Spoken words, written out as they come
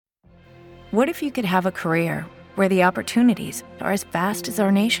What if you could have a career where the opportunities are as vast as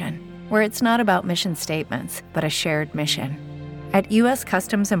our nation, where it's not about mission statements, but a shared mission? At U.S.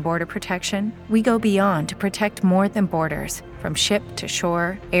 Customs and Border Protection, we go beyond to protect more than borders. From ship to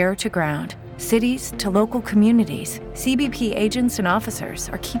shore, air to ground, cities to local communities, CBP agents and officers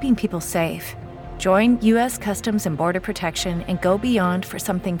are keeping people safe. Join U.S. Customs and Border Protection and go beyond for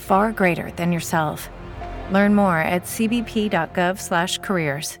something far greater than yourself. Learn more at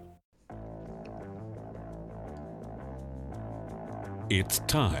cbp.gov/careers. It's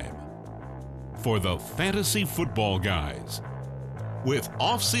time for the Fantasy Football Guys with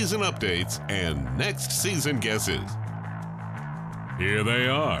off-season updates and next season guesses. Here they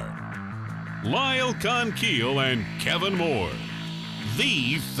are, Lyle Conkeel and Kevin Moore,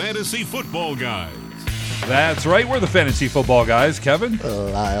 the Fantasy Football Guys. That's right, we're the Fantasy Football Guys, Kevin.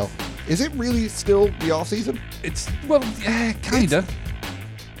 Lyle. Is it really still the off-season? It's, well, kind of.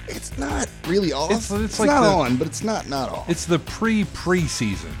 It's not really off. It's It's like not the- on, but it's not off. It's the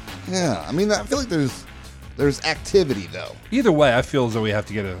preseason. Yeah, I mean, I feel like there's activity, though. Either way, I feel as though we have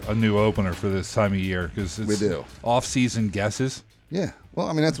to get a new opener for this time of year because it's We do. off-season guesses. Yeah, well,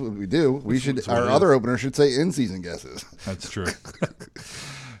 I mean, that's what we do. That's what Our it other is. opener should say in-season guesses. That's true.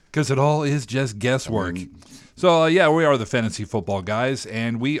 Because it all is just guesswork. I mean- So, we are the Fantasy Football Guys,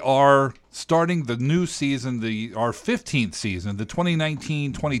 and we are starting the new season, our 15th season, the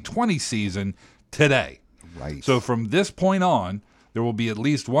 2019-2020 season, today. Right. So from this point on, there will be at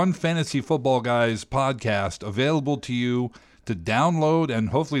least one Fantasy Football Guys podcast available to you to download and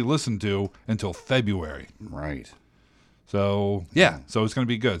hopefully listen to until February. Right. So, so it's going to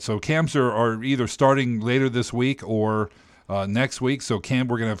be good. So camps are either starting later this week or next week. So we're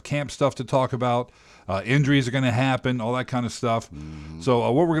going to have camp stuff to talk about. Injuries are going to happen, all that kind of stuff. Mm-hmm. So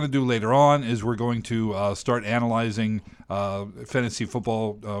what we're going to do later on is we're going to start analyzing fantasy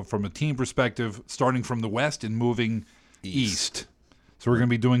football from a team perspective, starting from the West and moving east. So we're going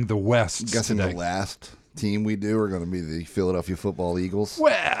to be doing the West I'm guessing today. the last team we do are going to be the Philadelphia Football Eagles,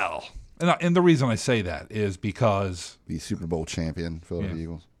 Well, and the reason I say that is because, the Super Bowl champion Philadelphia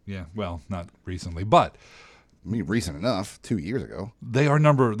Eagles. well, not recently, but I mean, recent enough, 2 years ago. they are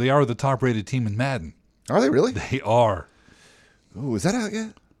the top-rated team in Madden. Are they really? They are. Oh, is that out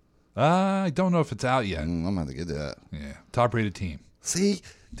yet? I don't know if it's out yet. I'm going to have to get that. Yeah, top-rated team. See,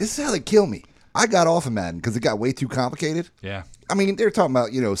 this is how they kill me. I got off of Madden because it got way too complicated. Yeah. I mean, they're talking about,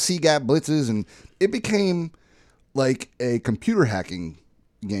 C-gap blitzes, and it became like a computer hacking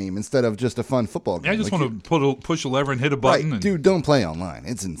game instead of just a fun football game. I just Like want to push a lever and hit a right, button. and, dude, don't play online.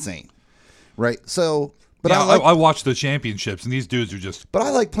 It's insane. Right? So, but yeah, I I watch the championships, and these dudes are just. But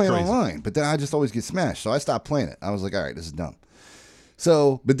I like playing crazy. online, but then I just always get smashed. So I stopped playing it. I was like, all right, this is dumb.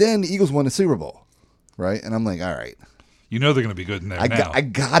 So, but then the Eagles won the Super Bowl, right? And I'm like, all right, You know they're going to be good in there now. I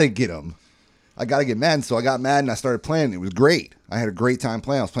got to get them. I got to get Madden. So I got Madden. I started playing. It was great. I had a great time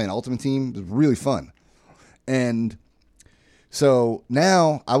playing. I was playing Ultimate Team. It was really fun. And so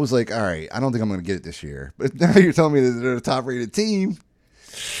now I was like, all right, I don't think I'm going to get it this year. But now you're telling me that they're a top-rated team.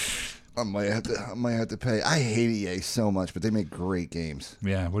 I might have to pay. I hate EA so much, but they make great games.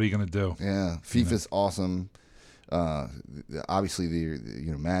 Yeah, what are you going to do? Yeah, FIFA's awesome. Obviously,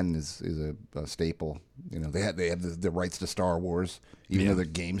 Madden is a staple. They have the rights to Star Wars, even though their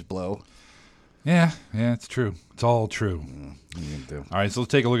games blow. Yeah, it's true. It's all true. What are you gonna do? All right, so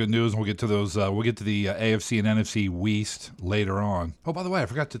let's take a look at news, and we'll get to those. We'll get to the AFC and NFC West later on. Oh, by the way, I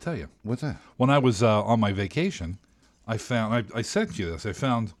forgot to tell you. What's that? When I was on my vacation, I sent you this. I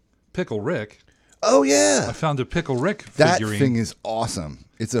found Pickle Rick. Oh yeah, I found a Pickle Rick that figurine. thing is awesome.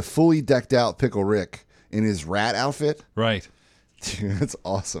 It's a fully decked out Pickle Rick in his rat outfit. Right. Dude, that's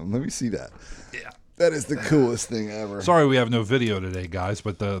awesome. Let me see that. Yeah. That is the coolest thing ever. Sorry we have no video today, guys,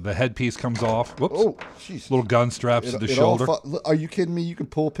 but the headpiece comes off. Whoops. Oh, jeez. Little gun straps to the It all shoulder. are you kidding me? You can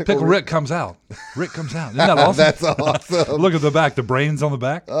pull Pickle Pickle Rick. Rick comes out. Rick comes out. Isn't that awesome? That's awesome. Look at the back. The brains on the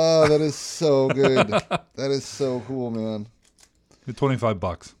back. Oh, that is so good. That is so cool, man.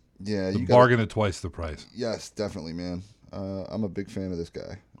 $25. Yeah, The you bargain at twice the price. Yes, definitely, man. I'm a big fan of this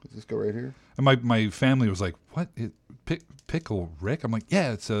guy. Does this go right here? And my family was like, "What? Pickle Rick?" I'm like,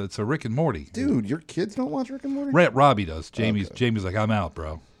 "Yeah, it's a Rick and Morty." Dude, your kids don't watch Rick and Morty? Robbie does. Jamie's like, "I'm out,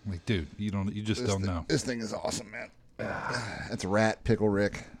 bro." I'm like, "Dude, you just don't know." This thing is awesome, man. That's Rat Pickle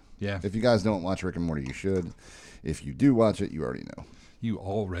Rick. Yeah. If you guys don't watch Rick and Morty, you should. If you do watch it, you already know. You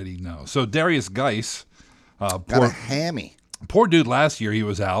already know. So Darius Geis, Got a hammy. poor dude. Last year he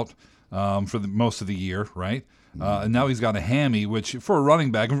was out for most of the year, right? And now he's got a hammy, which for a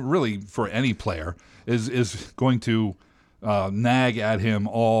running back, really for any player, is going to nag at him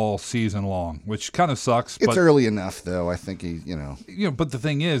all season long, which kind of sucks. It's early enough, though. I think But the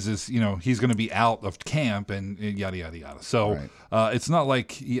thing is he's going to be out of camp and yada yada yada. So it's not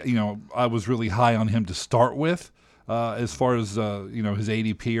like I was really high on him to start with, as far as his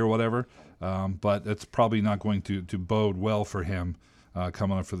ADP or whatever. But it's probably not going to bode well for him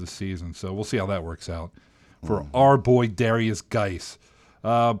coming up for the season. So we'll see how that works out for our boy Darius Geis.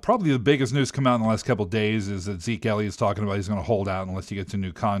 Probably the biggest news come out in the last couple of days is that Zeke Elliott's talking about he's going to hold out unless he gets a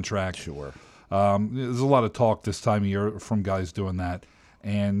new contract. Sure. There's a lot of talk this time of year from guys doing that.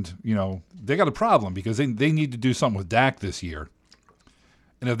 And, they got a problem because they need to do something with Dak this year.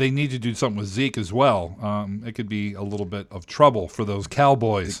 And if they need to do something with Zeke as well, it could be a little bit of trouble for those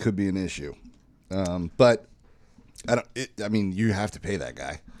Cowboys. It could be an issue. But, you have to pay that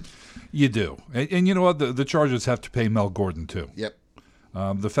guy. You do. And you know what? The Chargers have to pay Mel Gordon, too. Yep.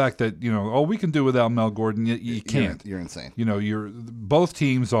 The fact that, we can do without Mel Gordon, you can't. You're insane. Both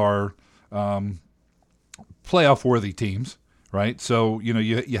teams are playoff-worthy teams, right? So,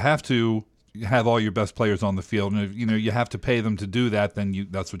 you have to have all your best players on the field. And, if, you have to pay them to do that, then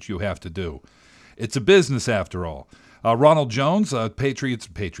that's what you have to do. It's a business after all. Ronald Jones,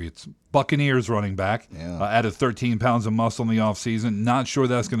 Buccaneers running back, added 13 pounds of muscle in the offseason. Not sure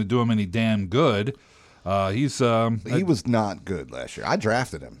that's going to do him any damn good. He was not good last year. I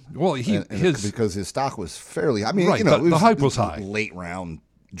drafted him. Well, because his stock was fairly. The hype was high. Late round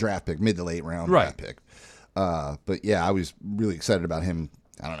draft pick, mid to late round draft pick. But yeah, I was really excited about him.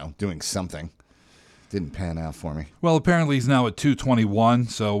 I don't know, doing something. Didn't pan out for me. Well, apparently he's now at 221,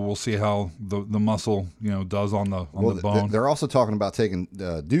 so we'll see how the muscle does on the bone. They're also talking about taking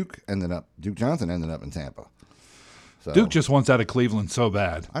Duke Johnson ended up in Tampa. So, Duke just wants out of Cleveland so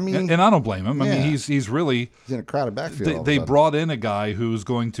bad. And I don't blame him. I mean, he's in a crowded backfield. They brought in a guy who's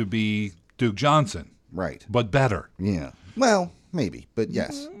going to be Duke Johnson, right? But better. Yeah. Well, maybe, but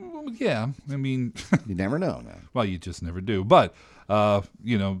yes. Yeah. I mean, you never know. Man. Well, you just never do. But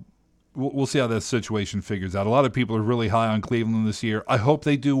we'll see how that situation figures out. A lot of people are really high on Cleveland this year. I hope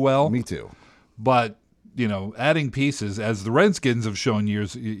they do well. Me too. But adding pieces, as the Redskins have shown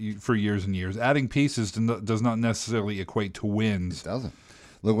for years and years, adding pieces does not necessarily equate to wins. It doesn't.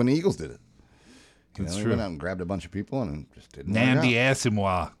 Look when the Eagles did it. That's true. They went out and grabbed a bunch of people and just didn't work Namdi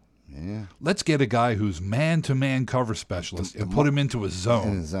Asamoah. Yeah. Let's get a guy who's man-to-man cover specialist and put him into a zone.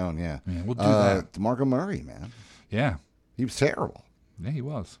 In his zone, yeah. We'll do that. DeMarco Murray, man. Yeah. He was terrible. Yeah, he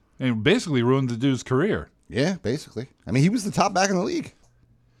was. And basically ruined the dude's career. Yeah, basically. I mean, he was the top back in the league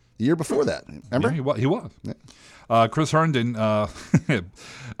the year before that. Remember? Yeah, he was. Yeah. Chris Herndon,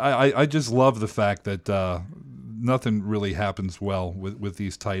 I just love the fact that nothing really happens well with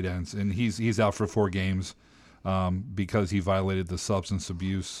these tight ends. And he's out for 4 games because he violated the substance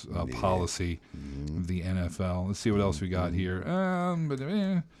abuse policy of the NFL. Let's see what else we got here.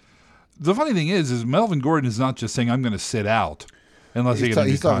 The funny thing is Melvin Gordon is not just saying, I'm going to sit out. Unless he gets a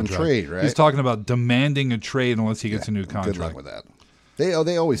new contract. He's talking trade, right? He's talking about demanding a trade unless he gets a new contract. Good luck with that. They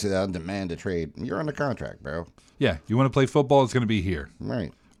always say that, demand a trade. You're under contract, bro. Yeah, you want to play football, it's going to be here.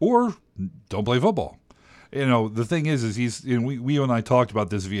 Right. Or don't play football. The thing is he's, we and I talked about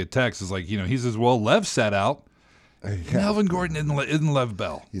this via text. It's like, he says, well, Lev sat out. Yeah. Melvin Gordon isn't Lev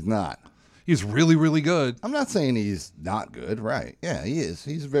Bell. He's not. He's really, really good. I'm not saying he's not good, right? Yeah, he is.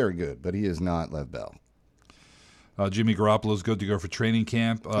 He's very good, but he is not Lev Bell. Jimmy Garoppolo's good to go for training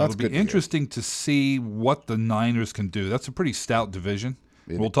camp. It'll be interesting to see what the Niners can do. That's a pretty stout division.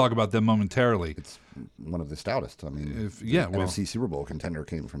 We'll talk about them momentarily. It's one of the stoutest. I mean, NFC Super Bowl contender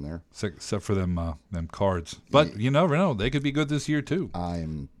came from there. Except for them Cards. But you never know. They could be good this year, too.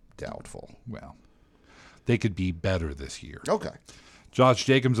 I'm doubtful. Well, they could be better this year. Okay. Josh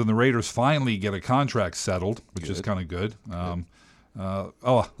Jacobs and the Raiders finally get a contract settled, which is kind of good. I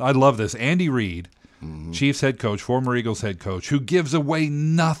love this. Andy Reid. Mm-hmm. Chiefs head coach, former Eagles head coach, who gives away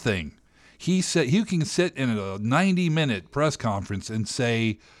nothing. He said you can sit in a 90-minute press conference and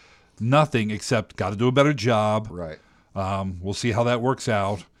say nothing except got to do a better job. Right. We'll see how that works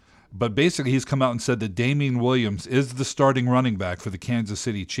out. But basically, he's come out and said that Damian Williams is the starting running back for the Kansas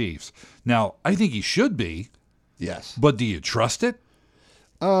City Chiefs. Now, I think he should be. Yes. But do you trust it?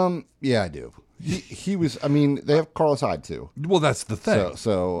 Yeah, I do. He was. I mean, they have Carlos Hyde too. Well, that's the thing.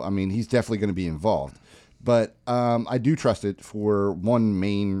 So I mean, he's definitely going to be involved. But I do trust it for one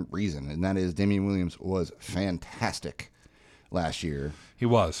main reason, and that is Damian Williams was fantastic last year. He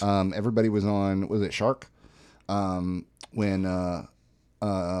was. Everybody was on. Was it Shark? No,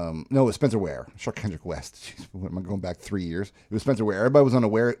 it was Spencer Ware. Shark Kendrick West. Jeez, am I going back 3 years? It was Spencer Ware. Everybody was on a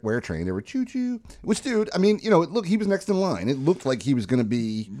Ware train. They were choo-choo. Which, dude, I mean, look, he was next in line. It looked like he was going to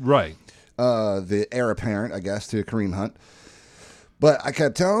be right. the heir apparent, I guess, to Kareem Hunt. But I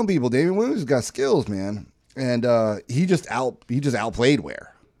kept telling people, Damian Williams has got skills, man. And he just outplayed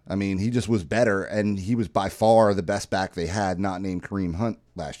Ware. I mean, he just was better, and he was by far the best back they had, not named Kareem Hunt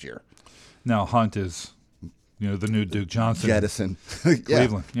last year. Now Hunt is, the new Duke Johnson. Jettison.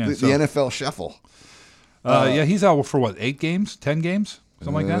 Cleveland. Yeah, the NFL shuffle. He's out for what, 8 games? 10 games?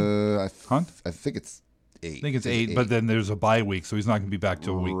 Something like that? Hunt? I think it's 8. I think it's 8, but then there's a bye week, so he's not going to be back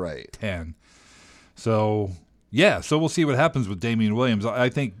till week 10. So, so we'll see what happens with Damian Williams. I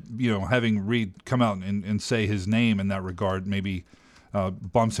think, having Reed come out and say his name in that regard maybe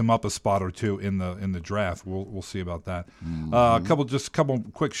bumps him up a spot or two in the draft. We'll see about that. A couple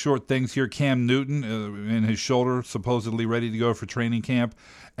quick short things here. Cam Newton in his shoulder, supposedly ready to go for training camp.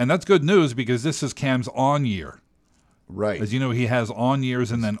 And that's good news because this is Cam's on year. Right. As you know, he has on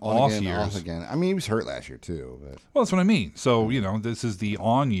years and then off years. Off again. I mean, he was hurt last year too. But. Well, that's what I mean. So, this is the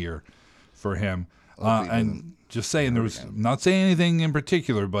on year for him. And just saying, not saying anything in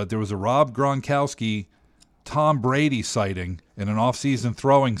particular, but there was a Rob Gronkowski, Tom Brady sighting in an off-season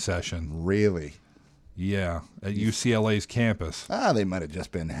throwing session. Really? Yeah, at UCLA's campus. They might have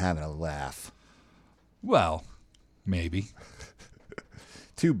just been having a laugh. Well, maybe.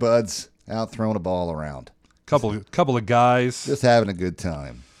 2 buds out throwing a ball around. Couple of guys. Just having a good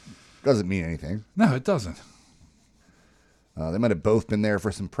time. Doesn't mean anything. No, it doesn't. They might have both been there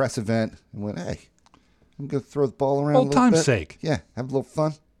for some press event and went, hey, I'm going to throw the ball around a little time's bit. sake. Yeah, have a little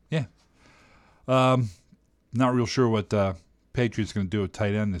fun. Yeah. Not real sure what Patriots going to do at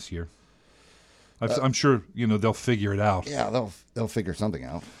tight end this year. I'm sure they'll figure it out. Yeah, they'll figure something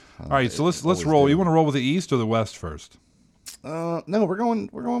out. All right, so let's roll. You want to roll with the East or the West first? No, we're going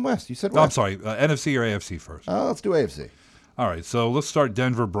West. You said West. No, I'm sorry, NFC or AFC first? Let's do AFC. All right, so let's start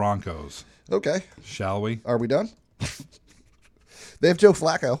Denver Broncos. Okay. Shall we? Are we done? They have Joe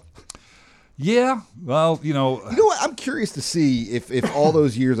Flacco. Yeah, well, You know what? I'm curious to see if all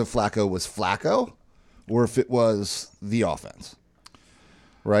those years of Flacco was Flacco or if it was the offense.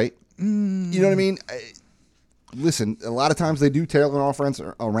 Right? You know what I mean? Listen, a lot of times they do tailor an offense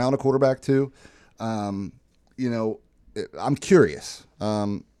around a quarterback too. I'm curious.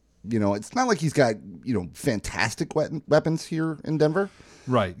 It's not like he's got fantastic weapons here in Denver.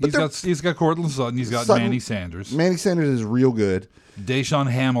 Right. He's got Cortland Sutton. He's got Manny Sanders. Manny Sanders is real good. Deshaun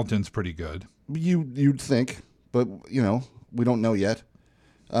Hamilton's pretty good. You'd think, but we don't know yet.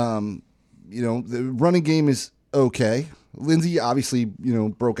 The running game is okay. Lindsey obviously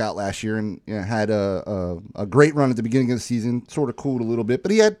broke out last year and had a great run at the beginning of the season. Sort of cooled a little bit,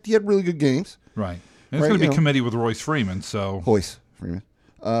 but he had really good games. Right. And it's going to be committee with Royce Freeman. So Royce Freeman.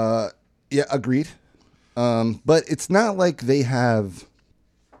 Yeah, agreed. But it's not like they have.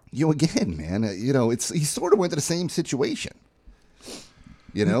 Again, man. He sort of went to the same situation.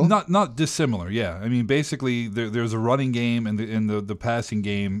 Not dissimilar. Yeah, I mean, basically, there's a running game, and the passing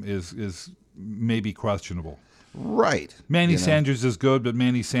game is maybe questionable. Right. Manny Sanders is good, but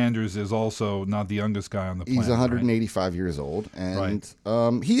Manny Sanders is also not the youngest guy on the planet. He's 185 years old, and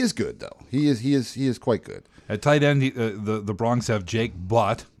he is good though. He is quite good. At tight end, the Bronx have Jake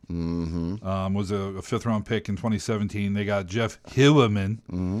Butt. Mm-hmm. Was a 5th-round pick in 2017. They got Jeff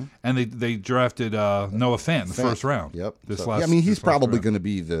Hilliman, and they drafted Noah Fant in the first round. Yep. He's probably going to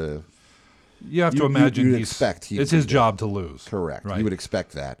be the. You have to imagine you'd expect it's his job to lose. Correct. Right? You would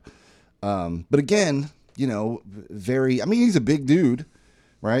expect that. But again, very. I mean, he's a big dude,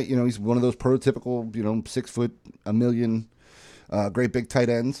 right? He's one of those prototypical, 6 foot, a million, great big tight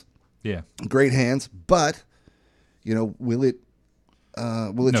ends. Yeah. Great hands, but will it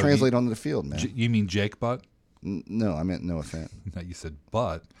translate onto the field, man? You mean Jake Butt? No, I meant Noah Fant. No, you said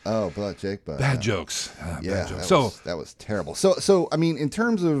Butt. Oh, Butt, Jake Butt. Bad jokes. Yeah, bad jokes. That was terrible. So I mean, in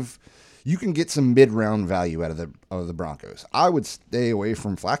terms of, you can get some mid-round value out of the Broncos. I would stay away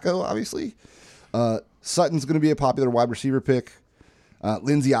from Flacco, obviously. Sutton's going to be a popular wide receiver pick.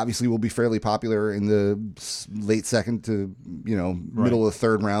 Lindsey obviously will be fairly popular in the late second to middle of the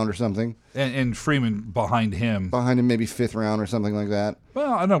 3rd round or something. And Freeman behind him. Behind him, maybe 5th round or something like that.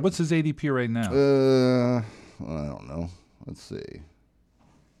 Well, I don't know. What's his ADP right now? I don't know. Let's see.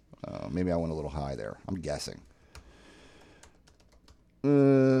 Maybe I went a little high there. I'm guessing. 8.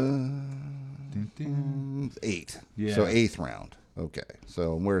 Yeah. So 8th round. Okay.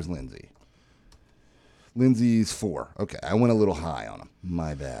 So where's Lindsey? Lindsey's 4. Okay, I went a little high on him.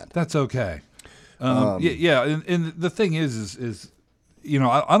 My bad. That's okay. Yeah. And the thing is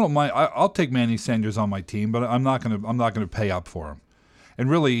I don't mind. I'll take Manny Sanders on my team, but I'm not gonna pay up for him. And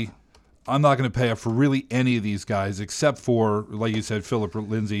really, I'm not gonna pay up for really any of these guys except for, like you said, Phillip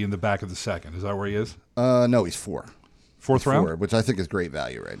Lindsay in the back of the second. Is that where he is? No, he's 4. Fourth round? which I think is great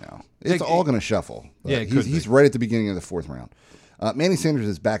value right now. It's all going to shuffle. Yeah, he's right at the beginning of the 4th round. Manny Sanders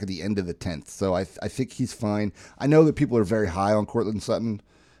is back at the end of the 10th, so I think he's fine. I know that people are very high on Cortland Sutton.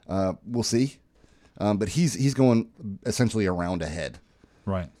 We'll see. But he's going essentially a round ahead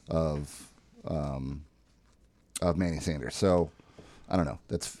of Manny Sanders. So I don't know.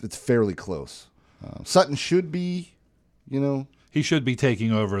 It's fairly close. Sutton should be, he should be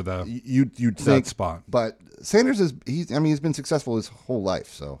taking over you'd think that spot. But Sanders he's been successful his whole life,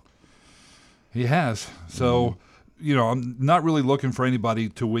 so he has. So I'm not really looking for anybody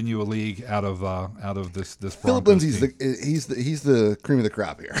to win you a league out of this Philip Broncos Lindsay's team. he's the cream of the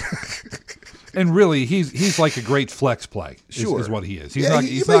crop here. And really, he's like a great flex play. Sure, is what he is. You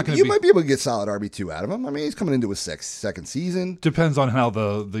might be able to get solid RB2 out of him. I mean, he's coming into his second season. Depends on how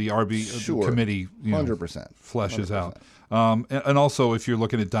the RB committee 100% fleshes out. And also, if you're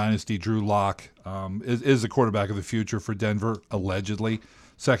looking at Dynasty, Drew Lock is the quarterback of the future for Denver, allegedly.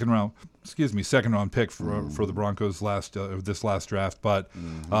 Second round pick for the Broncos this last draft. But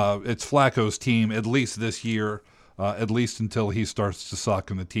it's Flacco's team, at least this year, at least until he starts to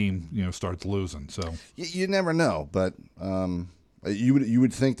suck and the team starts losing. So you never know, but you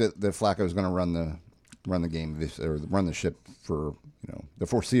would think that Flacco is going to run the game or run the ship for the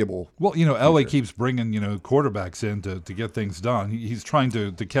foreseeable. Well, LA keeps bringing quarterbacks in to get things done. He's trying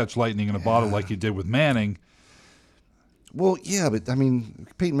to catch lightning in a bottle like he did with Manning. Well, yeah, but I mean,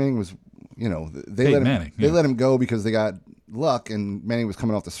 Peyton Manning was, they let him go because they got luck, and Manning was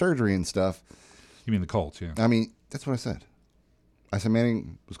coming off the surgery and stuff. You mean the Colts? Yeah. I mean, that's what I said. I said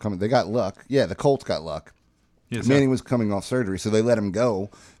Manning was coming. They got luck. Yeah, the Colts got luck. Yes, Manning was coming off surgery, so they let him go.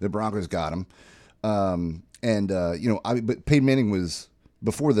 The Broncos got him, but Peyton Manning was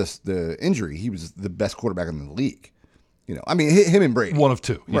before the injury. He was the best quarterback in the league. I mean, him and Brady. One of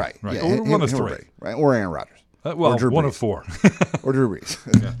two, yeah, right? Right. Yeah, or one of three, Brady, right? Or Aaron Rodgers. Well, one of four. Or Drew Brees.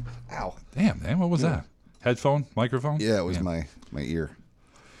 Yeah. Ow. Damn, man, what was that? Headphone? Microphone? Yeah, it was my ear.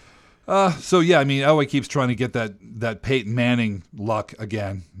 So, yeah, I mean, Elway keeps trying to get that Peyton Manning luck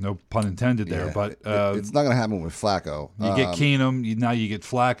again. No pun intended there. Yeah, but it's not going to happen with Flacco. You get Keenum. Now you get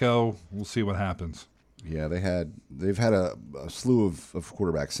Flacco. We'll see what happens. Yeah, they've had a slew of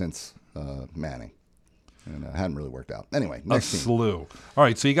quarterbacks since Manning. And it hadn't really worked out. Anyway, next team. Slew. All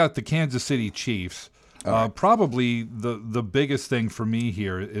right, so you got the Kansas City Chiefs. Right. Probably the biggest thing for me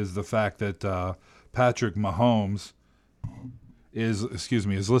here is the fact that Patrick Mahomes is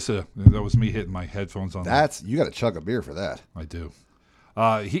listed. That was me hitting my headphones on. You got to chug a beer for that. I do.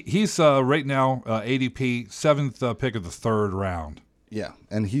 He's right now ADP 7th pick of the 3rd round. Yeah,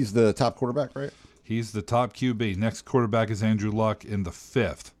 and he's the top quarterback, right? He's the top QB. Next quarterback is Andrew Luck in the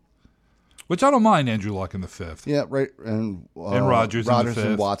 5th. Which I don't mind Andrew Luck in the 5th. Yeah, right. And Rodgers in the 5th.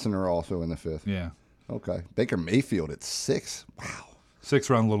 And Watson are also in the 5th. Yeah. Okay. Baker Mayfield at 6. Wow. 6th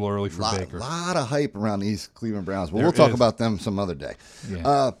round, a little early for Baker. A lot of hype around these Cleveland Browns. But we'll talk about them some other day.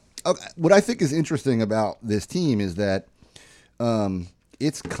 Yeah. Okay. What I think is interesting about this team is that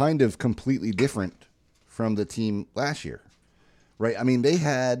it's kind of completely different from the team last year. Right? I mean, they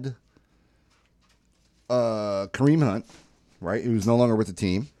had Kareem Hunt, right, who's no longer with the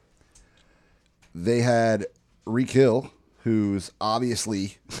team. They had Reek Hill, who's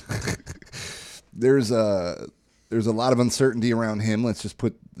obviously there's a lot of uncertainty around him. Let's just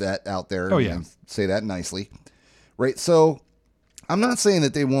put that out there and say that nicely. Right? So I'm not saying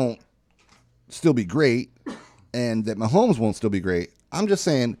that they won't still be great and that Mahomes won't still be great. I'm just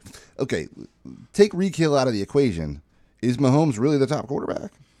saying, okay, take Reek Hill out of the equation. Is Mahomes really the top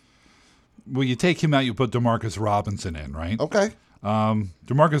quarterback? Well, you take him out, you put DeMarcus Robinson in, right? Okay.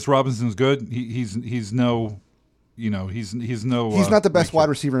 DeMarcus Robinson's good. He's no. He's not the best wide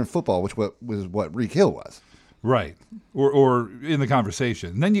receiver in football, which was what Reek Hill was. Right. Or in the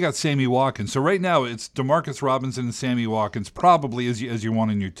conversation. And then you got Sammy Watkins. So right now it's DeMarcus Robinson and Sammy Watkins probably as you want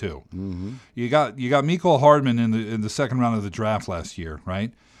in your 2. Mm-hmm. You got Mecole Hardman in the 2nd round of the draft last year,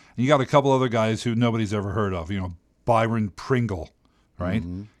 right? And you got a couple other guys who nobody's ever heard of. Byron Pringle, right?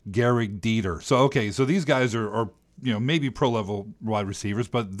 Mm-hmm. Garrick Dieter. So so these guys are maybe pro level wide receivers,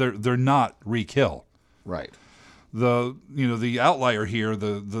 but they're not Reek Hill. Right. The outlier here,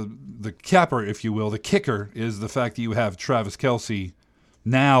 the capper, if you will, the kicker is the fact that you have Travis Kelce,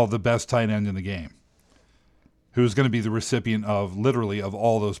 now the best tight end in the game, who's going to be the recipient of literally of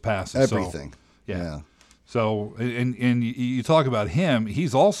all those passes. Everything. So, yeah. So and you talk about him,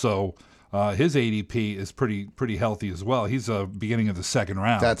 he's also his ADP is pretty healthy as well. He's beginning of the 2nd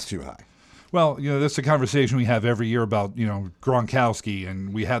round. That's too high. Well, that's a conversation we have every year about, Gronkowski,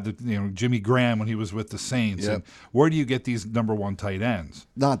 and we had Jimmy Graham when he was with the Saints. Yep. And where do you get these number 1 tight ends?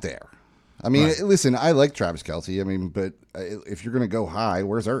 Not there. I mean, listen, I like Travis Kelce. I mean, but if you're going to go high,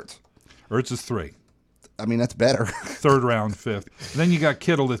 where's Ertz? Ertz is 3. I mean, that's better. 3rd round, 5th. And then you got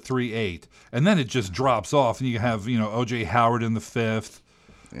Kittle at 3.8. And then it just drops off, and you have, O.J. Howard in the 5th,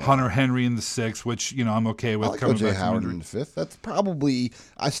 Hunter Henry in the 6th, which, I'm okay with. I like O.J. Howard in the 5th. That's probably,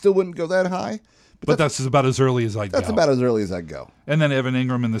 I still wouldn't go that high. But that's about as early as I'd go. That's about as early as I'd go. And then Evan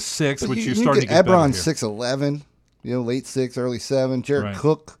Ingram in the 6th, which you're to starting get to get Ebron better here. 6'11", late 6, early 7. Jared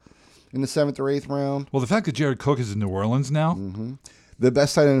Cook in the 7th or 8th round. Well, the fact that Jared Cook is in New Orleans now. Mm-hmm. The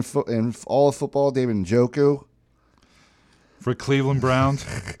best tight end in all of football, David Njoku. For Cleveland Browns.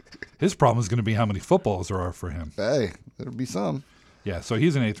 His problem is going to be how many footballs there are for him. Hey, there'll be some. Yeah, so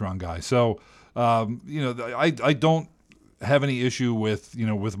he's an 8th round guy. So, I don't have any issue with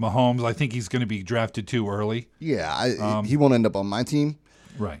Mahomes. I think he's going to be drafted too early. Yeah, he won't end up on my team.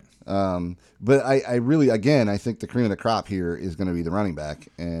 Right. But I really, again, I think the cream of the crop here is going to be the running back,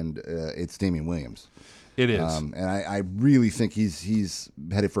 and it's Damian Williams. It is. And I really think he's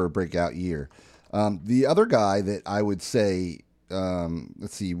headed for a breakout year. The other guy that I would say,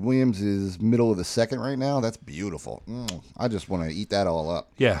 let's see, Williams is middle of the 2nd right now. That's beautiful. I just want to eat that all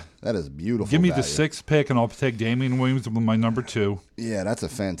up. Yeah. That is beautiful. Give me value. the 6th pick, and I'll take Damian Williams with my number 2. Yeah, that's a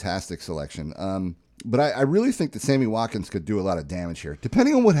fantastic selection. But I really think that Sammy Watkins could do a lot of damage here,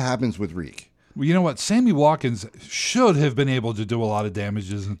 depending on what happens with Reek. Well, you know what? Sammy Watkins should have been able to do a lot of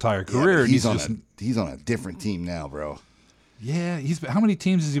damage his entire career. Yeah, he's on a different team now, bro. Yeah, how many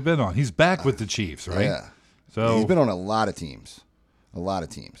teams has he been on? He's back with the Chiefs, right? Yeah. So he's been on a lot of teams.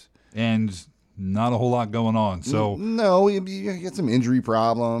 And not a whole lot going on. So no, he had some injury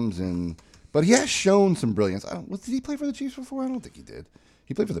problems, but he has shown some brilliance. Did he play for the Chiefs before? I don't think he did.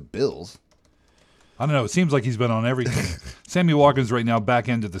 He played for the Bills. I don't know. It seems like he's been on everything. Sammy Watkins right now back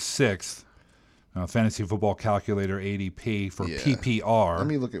into the 6th. Fantasy Football Calculator ADP for PPR. Let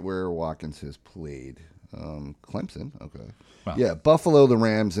me look at where Watkins has played. Clemson, okay. Wow. Yeah, Buffalo, the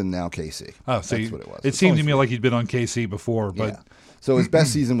Rams, and now KC. Oh, so that's what it was. It seemed to me like he'd been on KC before, but So his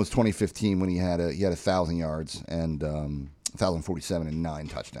best season was 2015 when he had 1,000 yards and 1,047 and 9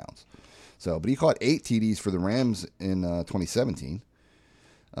 touchdowns. So, but he caught 8 TDs for the Rams in 2017.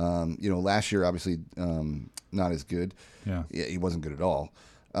 Last year obviously not as good. Yeah, he wasn't good at all.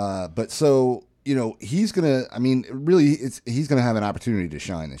 But so. He's gonna. I mean, really, he's gonna have an opportunity to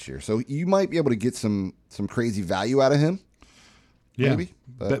shine this year. So you might be able to get some crazy value out of him. Yeah, maybe.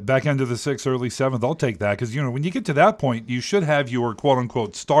 Back end of the 6th, early 7th, I'll take that because when you get to that point, you should have your quote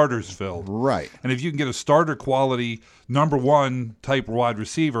unquote starters filled. Right. And if you can get a starter quality number 1 type wide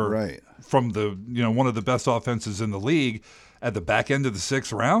receiver, right, from the one of the best offenses in the league at the back end of the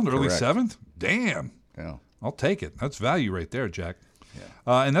 6th round, early 7th, damn. Yeah, I'll take it. That's value right there, Jack.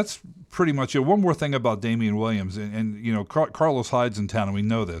 Yeah. And that's pretty much it. One more thing about Damian Williams, and Carlos Hyde's in town, and we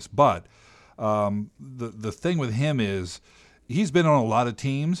know this, but the thing with him is he's been on a lot of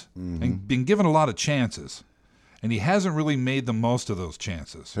teams and been given a lot of chances, and he hasn't really made the most of those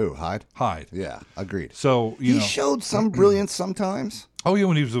chances. Who, Hyde? Hyde. Yeah, agreed. So he showed some brilliance sometimes. Oh, yeah,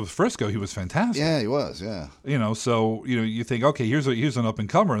 when he was with Frisco, he was fantastic. Yeah, he was, yeah. So you think, okay, here's an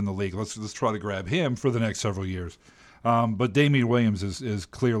up-and-comer in the league. Let's try to grab him for the next several years. But Damian Williams is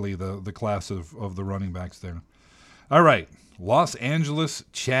clearly the class of the running backs there. All right, Los Angeles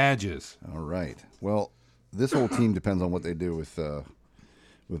Chargers. All right. Well, this whole team depends on what they do with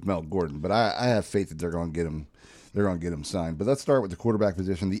Mel Gordon, but I have faith that they're going to get him. They're going to get him signed. But let's start with the quarterback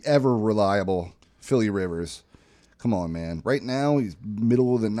position. The ever reliable Philly Rivers. Come on, man. Right now he's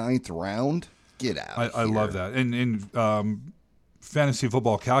middle of the 9th round. Get out. I love that. And Fantasy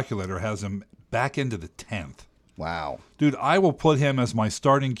Football Calculator has him back into the 10th. Wow. Dude, I will put him as my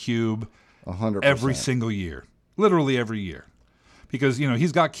starting cube 100%. Every single year. Literally every year. Because,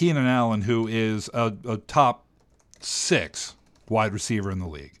 he's got Keenan Allen, who is a top 6 wide receiver in the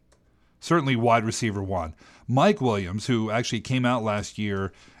league. Certainly wide receiver 1. Mike Williams, who actually came out last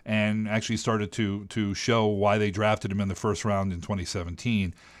year and actually started to show why they drafted him in the first round in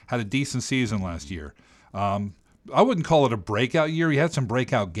 2017, had a decent season last year. I wouldn't call it a breakout year. He had some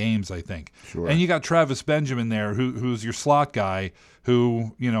breakout games, I think. Sure. And you got Travis Benjamin there, who's your slot guy,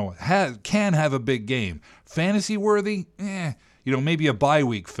 who can have a big game. Fantasy worthy, maybe a bye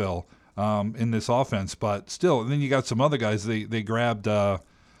week, Phil, in this offense, but still. And then you got some other guys. They grabbed.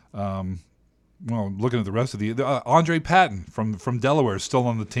 Looking at the rest of Andre Patton from Delaware is still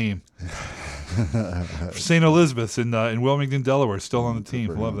on the team. St. Elizabeth's in Wilmington, Delaware, still on the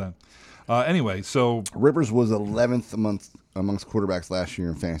team. Love that. Anyway, so Rivers was 11th amongst quarterbacks last year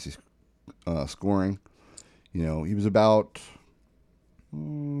in fantasy scoring. He was about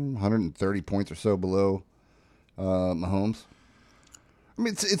 130 points or so below Mahomes. I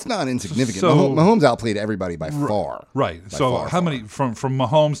mean, it's not insignificant. So- Mahomes outplayed everybody by far. Right. By So far, how many from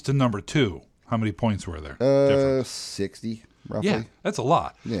Mahomes to number 2? How many points were there? Difference? 60 roughly. Yeah, that's a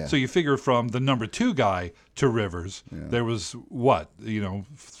lot. Yeah. So you figure from the number 2 guy to Rivers, there was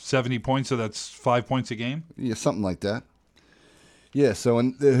 70 points. So that's 5 points a game. Yeah, something like that. Yeah. So,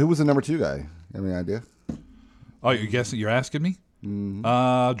 and who was the number 2 guy? Have any idea? Oh, you're guessing? You're asking me?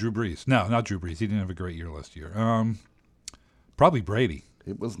 Mm-hmm. Drew Brees. No, not Drew Brees. He didn't have a great year last year. Probably Brady.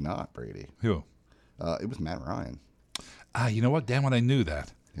 It was not Brady. Who? It was Matt Ryan. You know what? Damn it, I knew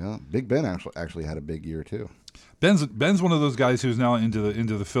that. Yeah, Big Ben actually had a big year too. Ben's one of those guys who's now into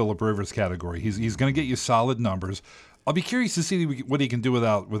the Phillip Rivers category. He's going to get you solid numbers. I'll be curious to see what he can do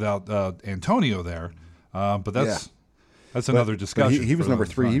without Antonio there. But that's another discussion. But he was number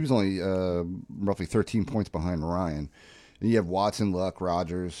 3. Time. He was only roughly 13 points behind Ryan. And you have Watson, Luck,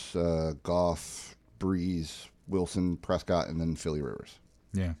 Rodgers, Goff, Breeze, Wilson, Prescott, and then Philly Rivers.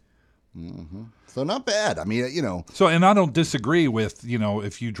 Yeah. Mm-hmm. So not bad. I mean, So, and I don't disagree with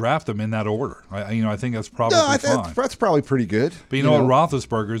if you draft them in that order. I think that's probably fine. That's probably pretty good. But you know what,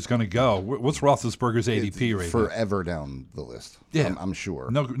 Roethlisberger is going to go. What's Roethlisberger's ADP right now? Forever down the list. Yeah, I'm sure.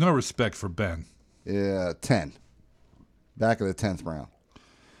 No respect for Ben. Yeah, 10. Back of the 10th round.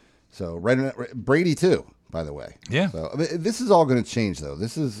 So Brady too, by the way. Yeah. So this is all going to change though.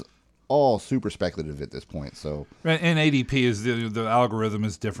 This is all super speculative at this point. So and ADP is the algorithm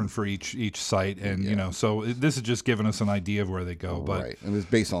is different for each site, and so this is just giving us an idea of where they go. But right, and it's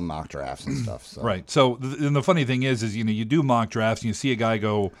based on mock drafts and stuff. So. Right. So and the funny thing is you do mock drafts and you see a guy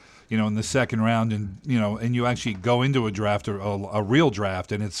go in the second round, and and you actually go into a draft, a real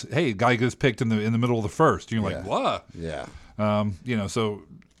draft, and it's guy gets picked in the middle of the first. And you're like, what? Yeah. So.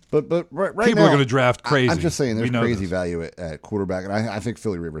 But right people now, are going to draft crazy. I'm just saying there's crazy this. value at quarterback, and I think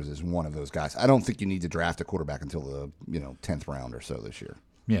Philly Rivers is one of those guys. I don't think you need to draft a quarterback until the 10th round or so this year.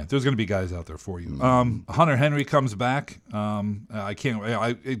 Yeah, there's going to be guys out there for you. Hunter Henry comes back.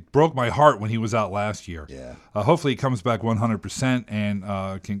 It broke my heart when he was out last year. Yeah. Hopefully he comes back 100%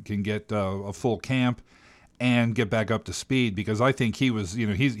 and can get a full camp and get back up to speed, because I think he was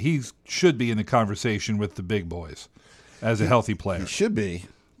he should be in the conversation with the big boys as a healthy player. He should be.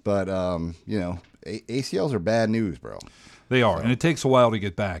 But, ACLs are bad news, bro. They are, and it takes a while to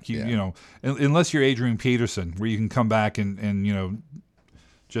get back. Unless you're Adrian Peterson, where you can come back and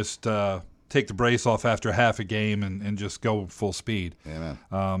just take the brace off after half a game and just go full speed. Yeah,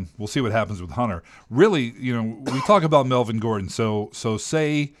 man. We'll see what happens with Hunter. Really, we talk about Melvin Gordon. So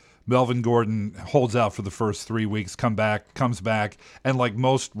say Melvin Gordon holds out for the first 3 weeks, comes back, and like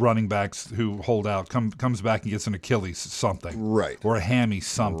most running backs who hold out, comes back and gets an Achilles something, right, or a hammy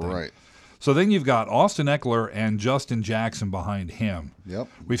something, right. So then you've got Austin Eckler and Justin Jackson behind him. Yep,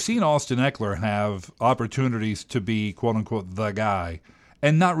 we've seen Austin Eckler have opportunities to be quote unquote the guy,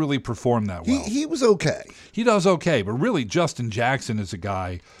 and not really perform that well. He was okay. He does okay, but really Justin Jackson is a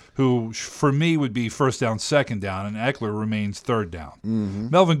guy who, for me, would be first down, second down, and Eckler remains third down. Mm-hmm.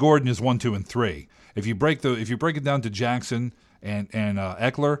 Melvin Gordon is 1, 2, and 3. If you break it down to Jackson and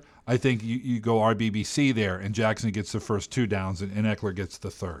Eckler, I think you go RBBC there, and Jackson gets the first 2 downs, and Eckler gets the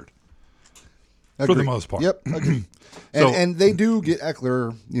third. Agreed. For the most part. Yep. Agreed. and they do get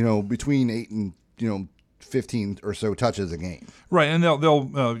Eckler, between 8 and 15 or so touches a game. Right, and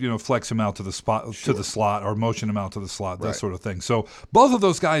they'll flex him out to the spot, to the slot, or motion him out to the slot, that sort of thing. So both of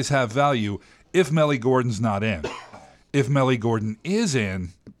those guys have value if Melly Gordon's not in. If Melly Gordon is in,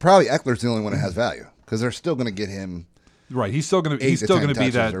 probably Eckler's the only one that has value, because they're still going to get him. Right, he's still going to be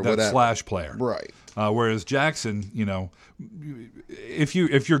that slash player. Right. Whereas Jackson, if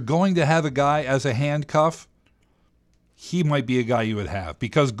you're going to have a guy as a handcuff, he might be a guy you would have,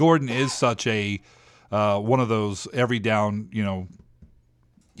 because Gordon is such a one of those every down,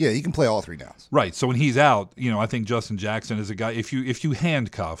 Yeah, he can play all 3 downs. Right. So when he's out, I think Justin Jackson is a guy. If you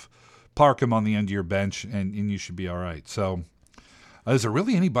handcuff, park him on the end of your bench, and you should be all right. So, is there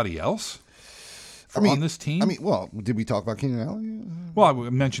really anybody else on this team? Well, did we talk about Keenan Allen? Well, I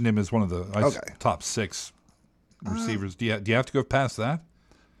mentioned him as one of the top 6 receivers. Do you have to go past that?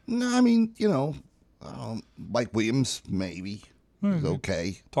 No, Mike Williams maybe. He's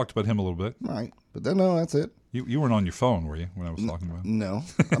okay. Talked about him a little bit. Right. But then, no, that's it. You weren't on your phone, were you, when I was talking about him? No.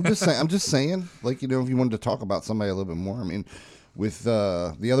 I'm just saying, if you wanted to talk about somebody a little bit more, with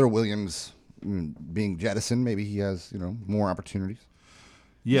the other Williams being jettisoned, maybe he has, more opportunities.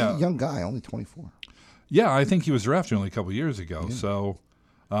 Yeah. He's a young guy, only 24. Yeah, I think he was drafted only a couple of years ago. Yeah. So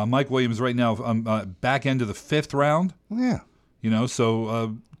Mike Williams right now, back end of the 5th round. Yeah.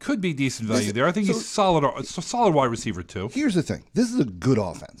 So could be decent value there. I think he's solid wide receiver too. Here's the thing. This is a good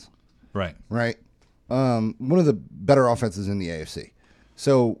offense. Right. Right. One of the better offenses in the AFC.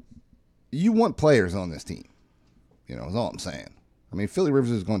 So you want players on this team. Is all I'm saying. I mean, Philly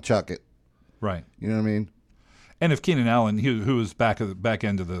Rivers is going to chuck it. Right. You know what I mean? And if Keenan Allen, who was back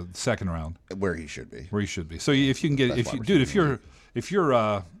end of the second round, where he should be. So if you can get, if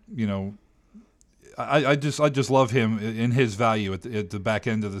you're I just love him in his value at the back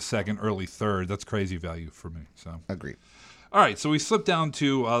end of the second, early third. That's crazy value for me. So agreed. All right, so we slip down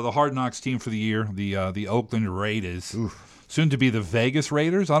to the Hard Knocks team for the year, the Oakland Raiders. Oof. Soon to be the Vegas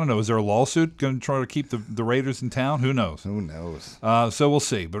Raiders. I don't know. Is there a lawsuit going to try to keep the Raiders in town? Who knows? Who knows? So we'll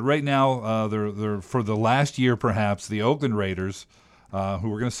see. But right now, they're for the last year, perhaps the Oakland Raiders, who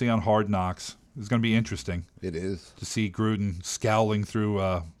we're going to see on Hard Knocks. It's going to be interesting. It is to see Gruden scowling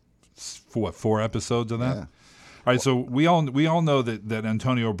through 4 episodes of that. Yeah. All right. So we all know that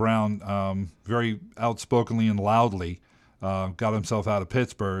Antonio Brown very outspokenly and loudly got himself out of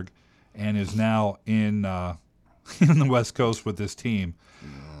Pittsburgh and is now in the West Coast with this team.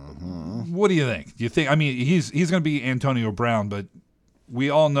 Mm-hmm. What do you think? Do you think? I mean, he's going to be Antonio Brown, but we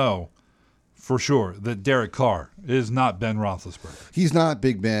all know for sure that Derek Carr is not Ben Roethlisberger. He's not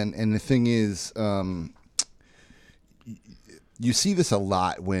Big Ben, and the thing is, you see this a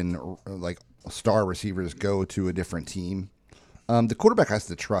lot when like star receivers go to a different team. The quarterback has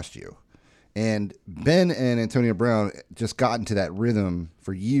to trust you. And Ben and Antonio Brown just got into that rhythm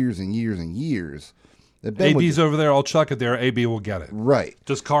for years and years and years. That Ben AB's over there. I'll chuck it there. AB will get it. Right.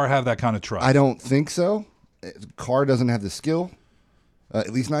 Does Carr have that kind of trust? I don't think so. Carr doesn't have the skill,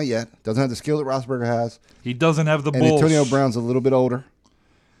 at least not yet. Doesn't have the skill that Roethlisberger has. He doesn't have the and bull. Antonio Brown's a little bit older.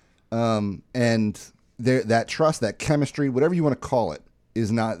 And that trust, that chemistry, whatever you want to call it,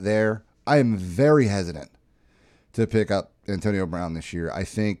 is not there. I am very hesitant to pick up Antonio Brown this year. I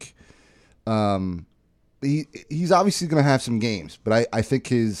think he's obviously going to have some games, but I think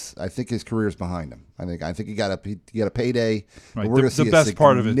his career is behind him. I think he got a payday. Right. We're going to see the best a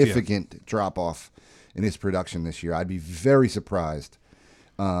part of it, significant drop off in his production this year. I'd be very surprised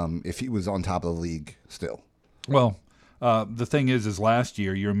if he was on top of the league still. Well, the thing is last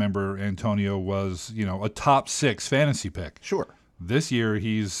year you remember Antonio was a top 6 fantasy pick. Sure. This year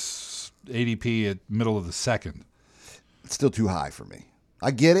he's ADP at middle of the second. It's still too high for me.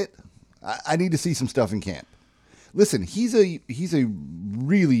 I get it. I need to see some stuff in camp. Listen, he's a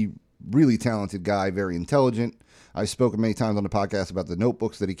really, really talented guy, very intelligent. I've spoken many times on the podcast about the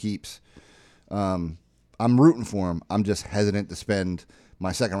notebooks that he keeps. I'm rooting for him. I'm just hesitant to spend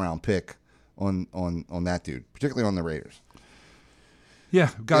my second round pick on that dude, particularly on the Raiders.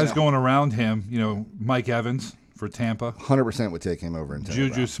 Yeah, guys going around him. Mike Evans for Tampa. 100% would take him over Antonio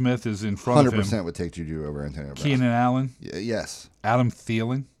Juju Brown. Smith is in front of him. 100% would take Juju over Antonio Brown. Keenan Allen. Yes. Adam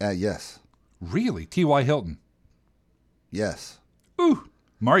Thielen. Yes. Really? T.Y. Hilton. Yes. Ooh.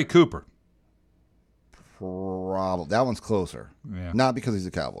 Mari Cooper. Probably. That one's closer. Yeah. Not because he's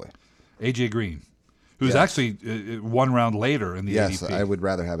a Cowboy. A.J. Green, who's actually 1 round later in the ADP. Yes, I would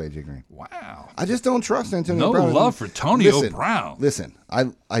rather have A.J. Green. Wow. I just don't trust Antonio Brown. No love for Antonio Brown. Listen,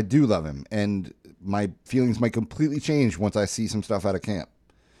 I do love him, and my feelings might completely change once I see some stuff out of camp.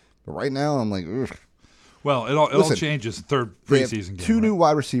 But right now, I'm like, ugh. Well, it all changes the third preseason game. 2 new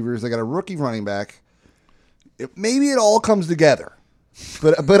wide receivers. They got a rookie running back. Maybe it all comes together.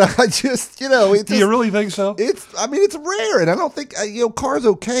 But I just, do you really think so? It's rare, and I don't think Carr's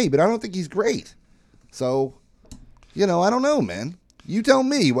okay, but I don't think he's great. So, I don't know, man. You tell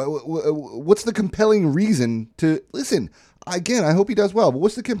me. What's the compelling reason to listen? Again, I hope he does well, but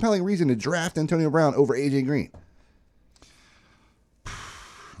what's the compelling reason to draft Antonio Brown over AJ Green?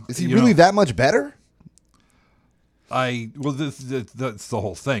 Is he really that much better? That's the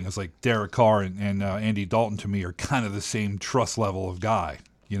whole thing. It's like Derek Carr and Andy Dalton to me are kind of the same trust level of guy.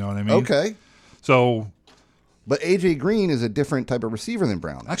 You know what I mean? Okay. So, but AJ Green is a different type of receiver than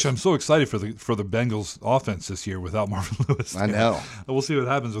Brown. Actually, I'm so excited for the Bengals offense this year without Marvin Lewis. I know. We'll see what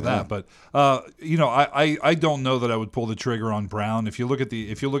happens with that. But I don't know that I would pull the trigger on Brown. If you look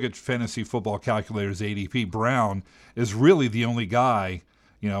at fantasy football calculators ADP, Brown is really the only guy.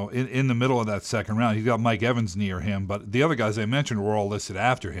 In the middle of that second round. He's got Mike Evans near him, but the other guys I mentioned were all listed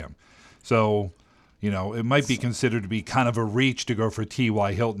after him. So, it might be considered to be kind of a reach to go for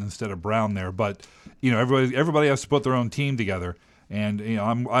T.Y. Hilton instead of Brown there. But, everybody has to put their own team together. And,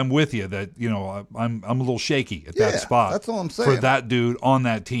 I'm with you that, I'm a little shaky at that spot. That's all I'm saying. For that dude on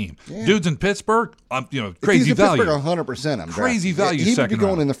that team. Yeah. Dudes in Pittsburgh, crazy if he's in value. Pittsburgh, 100%. Crazy value. He would second be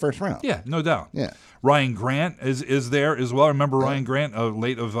going round. in the first round. Yeah, no doubt. Yeah. Ryan Grant is there as well. Remember Ryan Grant,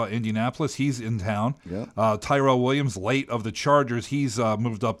 late of Indianapolis? He's in town. Yep. Tyrell Williams, late of the Chargers. He's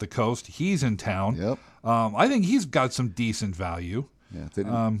moved up the coast. He's in town. Yep. I think he's got some decent value. Yeah. They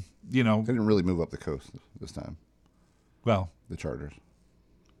They didn't really move up the coast this time. Well, the Chargers.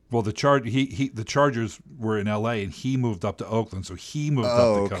 Well, the Chargers were in L.A. and he moved up to Oakland, so he moved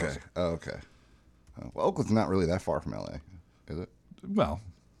up the coast. Oh, okay. Well, Oakland's not really that far from L.A., is it? Well,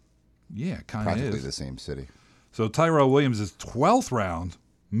 yeah, kind of Practically is. the same city. So Tyrell Williams is 12th round,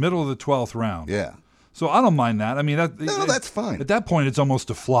 middle of the 12th round. Yeah. So I don't mind that. I mean, that's fine. At that point, it's almost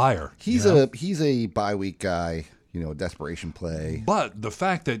a flyer. He's a bye week guy. Desperation play. But the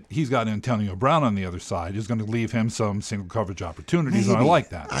fact that he's got Antonio Brown on the other side is going to leave him some single coverage opportunities, and I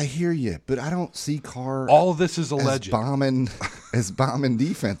like that. I hear you, but I don't see Carr. All of this is alleged. As bombing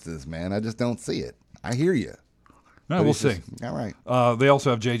defenses, man. I just don't see it. I hear you. No, we'll see. All right. They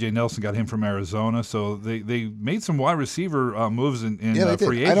also have J.J. Nelson, got him from Arizona, so they made some wide receiver moves in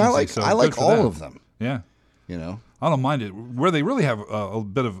free agency. And I like all of them. Yeah. I don't mind it. Where they really have a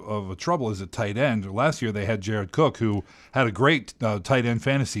bit of a trouble is at tight end. Last year they had Jared Cook, who had a great tight end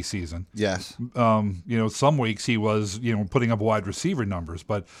fantasy season. Yes. Some weeks he was putting up wide receiver numbers,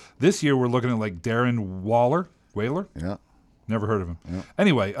 but this year we're looking at like Darren Waller. Yeah. Never heard of him. Yeah.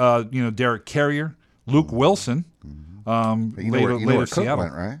 Anyway, Derek Carrier, Luke Wilson. Later Cook Seattle.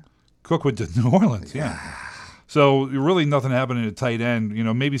 went, right? Cook went to New Orleans. Yeah. So really nothing happening at tight end.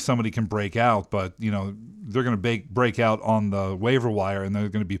 Maybe somebody can break out, but they're going to break out on the waiver wire, and they're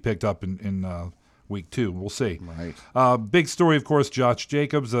going to be picked up in week 2. We'll see. Right. Big story, of course, Josh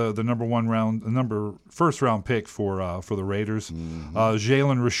Jacobs, the first round pick for the Raiders. Mm-hmm.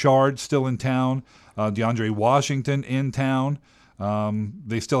 Jalen Richard still in town. DeAndre Washington in town.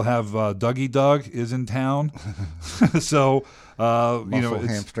 They still have Dougie Doug is in town. So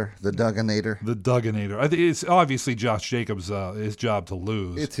hamster, the Dugginator. The Dugginator. I think it's obviously Josh Jacobs' his job to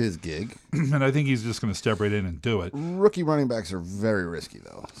lose. It's his gig, and I think he's just going to step right in and do it. Rookie running backs are very risky,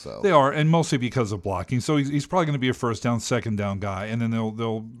 though. So they are, and mostly because of blocking. So he's probably going to be a first down, second down guy, and then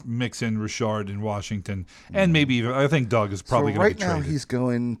they'll mix in Richard and Washington, and maybe even, I think Doug is probably going to get traded. Right now he's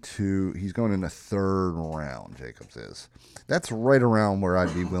going in the 3rd round. Jacobs is. That's right around where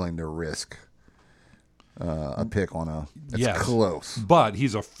I'd be willing to risk a pick on a. It's close, but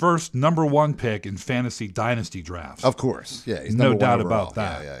he's a first number 1 pick in fantasy dynasty drafts. Of course, yeah, he's no doubt overall. about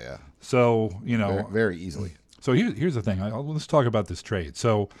that. Yeah. So very easily. So here's the thing. Let's talk about this trade.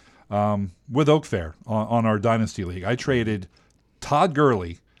 So with Oak Fair on our dynasty league, I traded Todd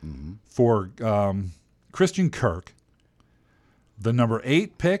Gurley for Christian Kirk, the number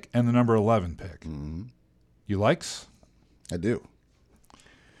 8 pick and the number 11 pick. Mm-hmm. You likes? I do.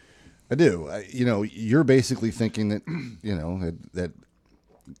 You're basically thinking that, that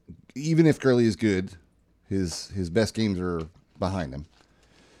even if Gurley is good, his best games are behind him.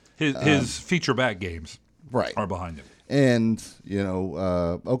 His feature back games are behind him. And,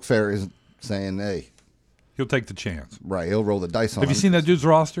 Oak Fair isn't saying, hey. He'll take the chance. Right, he'll roll the dice on him. Have you seen that dude's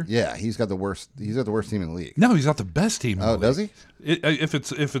roster? Yeah, he's got the worst team in the league. No, he's got the best team in the league. Oh, does he? If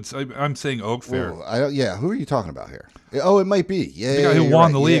it's I'm saying Oak Fair. Well, who are you talking about here? Oh, it might be. Yeah, the guy who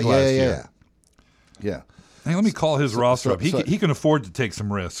won the league last year. Yeah. Hey, let me call his roster up. He can afford to take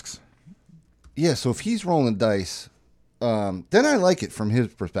some risks. Yeah, so if he's rolling dice, then I like it from his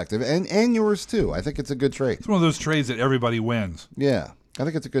perspective, and yours too. I think it's a good trade. It's one of those trades that everybody wins. Yeah, I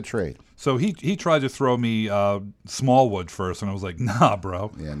think it's a good trade. So he tried to throw me Smallwood first, and I was like, nah,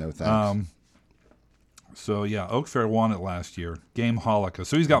 bro. Yeah, no thanks. So, yeah, Oak Fair won it last year. Game Holica.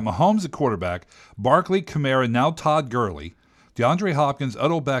 So he's got Mahomes at quarterback, Barkley, Kamara, now Todd Gurley, DeAndre Hopkins,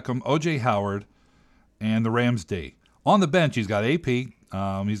 Odell Beckham, O.J. Howard, and the Rams D. On the bench, he's got AP.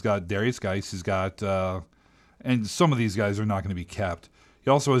 He's got Darius Geis. He's got, and some of these guys are not going to be kept. He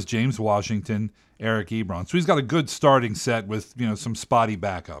also has James Washington, Eric Ebron. So he's got a good starting set with some spotty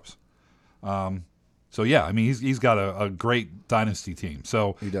backups. So yeah, I mean he's got a great dynasty team.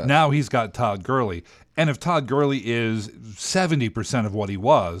 So now he's got Todd Gurley, and if Todd Gurley is 70% of what he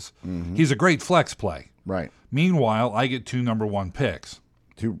was, he's a great flex play. Right. Meanwhile, I get 2 number 1 picks.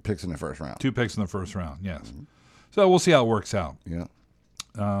 2 picks in the first round. 2 picks in the first round. Yes. So we'll see how it works out. Yeah.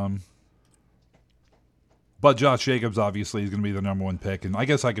 But Josh Jacobs obviously is going to be the number 1 pick, and I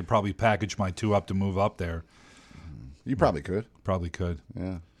guess I could probably package my 2 up to move up there. You probably could. Probably could.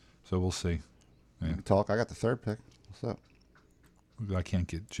 Yeah. So we'll see. Yeah. Talk. I got the 3rd pick. What's up? I can't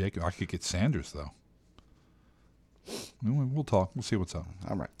get Jacob. I could get Sanders though. We'll talk. We'll see what's up.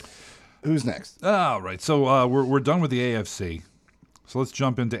 All right. Who's next? All right. So we're done with the AFC. So let's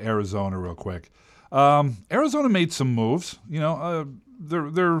jump into Arizona real quick. Arizona made some moves. They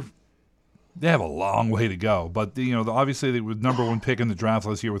have a long way to go, but obviously they were number 1 pick in the draft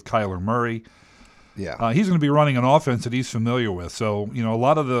last year with Kyler Murray. Yeah, he's going to be running an offense that he's familiar with. So a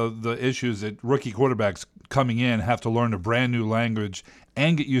lot of the issues that rookie quarterbacks coming in have to learn a brand new language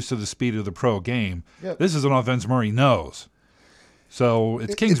and get used to the speed of the pro game. Yep. This is an offense Murray knows. So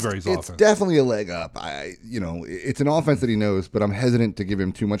it's Kingsbury's offense. It's definitely a leg up. It's an offense that he knows, but I'm hesitant to give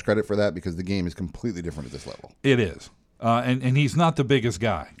him too much credit for that because the game is completely different at this level. It is. And he's not the biggest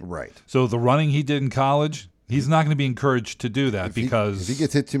guy. Right. So the running he did in college, he's not going to be encouraged to do that because... If he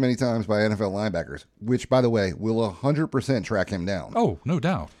gets hit too many times by NFL linebackers, which, by the way, will 100% track him down. Oh, no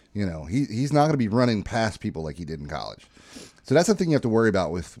doubt. He's not going to be running past people like he did in college. So that's the thing you have to worry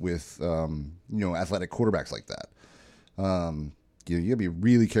about with athletic quarterbacks like that. You got to be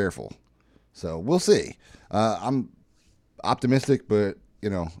really careful. So we'll see. I'm optimistic, but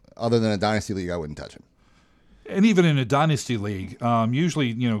other than a dynasty league, I wouldn't touch him. And even in a dynasty league,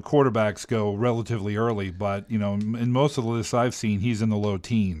 usually quarterbacks go relatively early, but in most of the lists I've seen, he's in the low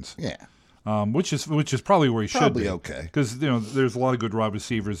teens. Yeah. Which is probably where he should be. Probably okay. Because there's a lot of good wide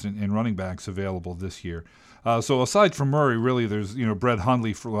receivers and running backs available this year. So aside from Murray, really, there's Brett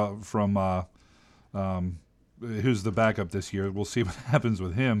Hundley from who's the backup this year. We'll see what happens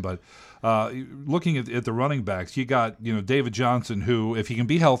with him. But looking at the running backs, you got David Johnson, who, if he can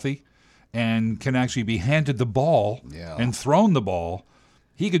be healthy and can actually be handed the ball and thrown the ball,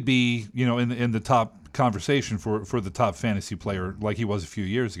 he could be in the top conversation for the top fantasy player like he was a few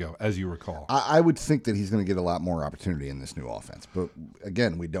years ago, as you recall. I would think that he's going to get a lot more opportunity in this new offense. But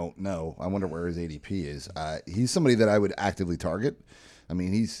again, we don't know. I wonder where his ADP is. He's somebody that I would actively target. I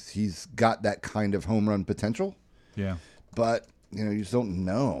mean, he's got that kind of home run potential. Yeah. But, you just don't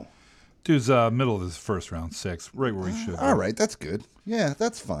know. Dude's middle of his first round, 6, right where he should be. All right, that's good. Yeah,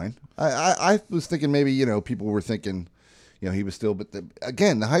 that's fine. I was thinking maybe, people were thinking, he was still, but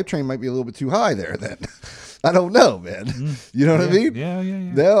again, the hype train might be a little bit too high there then. I don't know, man. You know what I mean? Yeah.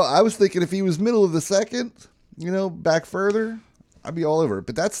 No, I was thinking if he was middle of the second, back further, I'd be all over it.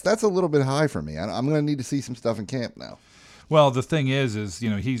 But that's a little bit high for me. I'm going to need to see some stuff in camp now. Well, the thing is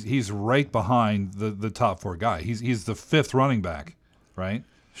he's right behind the top 4 guy. He's the 5th running back, right?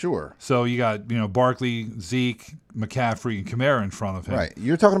 Sure. So you got Barkley, Zeke, McCaffrey, and Kamara in front of him. Right.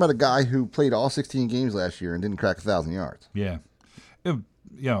 You're talking about a guy who played all 16 games last year and didn't crack 1,000 yards. Yeah.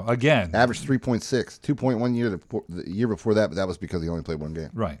 Again, average 3.6, 2.1 year the year before that, but that was because he only played 1 game.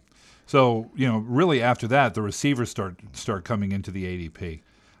 Right. So really after that, the receivers start coming into the ADP,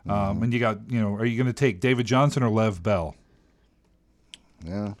 and you got are you going to take David Johnson or Lev Bell?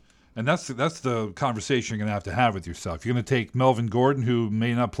 Yeah. And that's the conversation you're going to have with yourself. You're going to take Melvin Gordon, who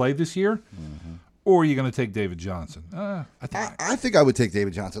may not play this year, or are you going to take David Johnson? I think I would take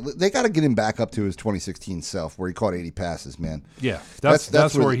David Johnson. They got to get him back up to his 2016 self, where he caught 80 passes, man. Yeah, that's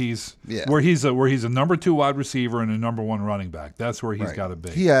where he's a number 2 wide receiver and a number 1 running back. That's where he's got to be.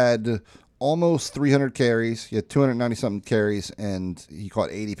 He had almost 300 carries. He had 290-something carries, and he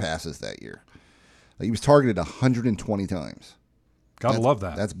caught 80 passes that year. He was targeted 120 times. Gotta love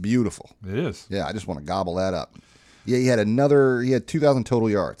that. That's beautiful. It is. Yeah, I just want to gobble that up. Yeah, he had 2,000 total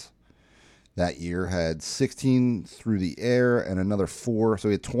yards that year, had 16 through the air and another 4, so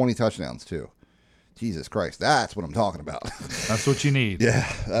he had 20 touchdowns too. Jesus Christ, that's what I'm talking about. That's what you need. Yeah,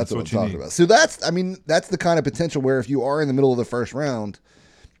 that's what I'm talking about. So that's the kind of potential where if you are in the middle of the first round,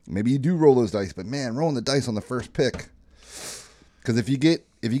 maybe you do roll those dice, but man, rolling the dice on the first pick. Because if you get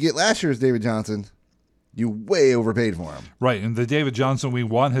last year's David Johnson, you way overpaid for him. Right, and the David Johnson we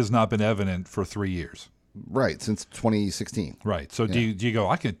want has not been evident for 3 years. Right, since 2016. Right. So do you go?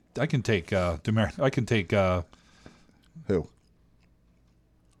 I can take I can take who?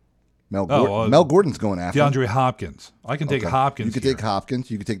 Mel Gordon's going after DeAndre Hopkins. I can take Hopkins. You could take Hopkins.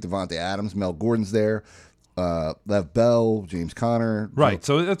 You could take Devontae Adams. Mel Gordon's there. Lev Bell, James Conner. Right.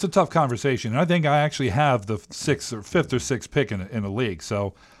 So it's a tough conversation. And I think I actually have the 5th or 6th pick in a league.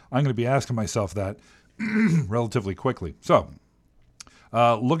 So I'm going to be asking myself that relatively quickly. So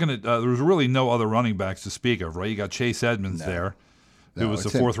looking at there's really no other running backs to speak of, right? You got Chase Edmonds there, who was the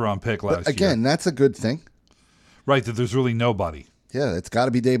 4th round pick last year. Again, that's a good thing. Right, that there's really nobody. Yeah, it's got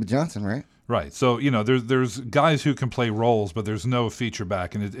to be David Johnson, right? Right. So, there's guys who can play roles, but there's no feature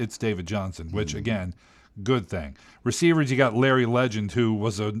back, and it's David Johnson, which, again, good thing. Receivers, you got Larry Legend, who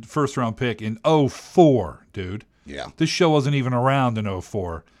was a 1st round pick in 2004, dude. Yeah. This show wasn't even around in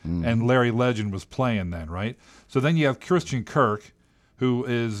 2004, and Larry Legend was playing then, right? So then you have Christian Kirk, who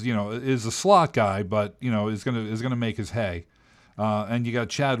is a slot guy, but is gonna make his hay, and you got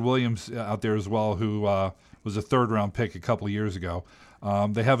Chad Williams out there as well, who was a 3rd round pick a couple of years ago.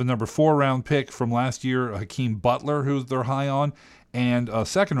 They have a number 4 round pick from last year, Hakeem Butler, who they're high on, and a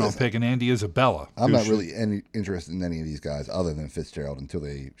 2nd round pick in Andy Isabella. I'm not really interested in any of these guys other than Fitzgerald until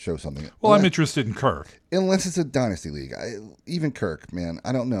they show something. Well, I'm interested in Kirk. Unless it's a dynasty league. Even Kirk, man,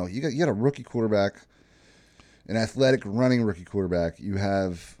 I don't know. You got a rookie quarterback, an athletic running rookie quarterback. You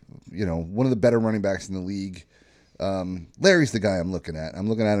have, one of the better running backs in the league. Larry's the guy I'm looking at. I'm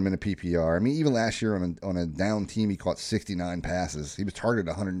looking at him in a PPR. I mean, even last year on a down team, he caught 69 passes. He was targeted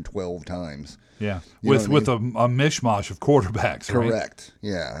 112 times. Yeah, with a mishmash of quarterbacks. Correct.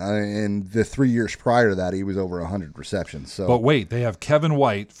 Right? Yeah, and the 3 years prior to that, he was over 100 receptions. So, but wait, they have Kevin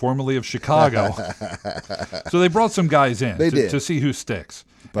White, formerly of Chicago. So they brought some guys in to see who sticks.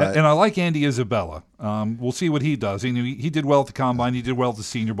 And I like Andy Isabella. We'll see what he does. He did well at the Combine. He did well at the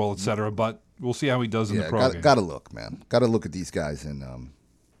Senior Bowl, et cetera. But we'll see how he does in the pro game. Got to look, man. Got to look at these guys in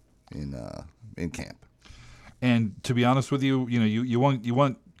camp. And to be honest with you, you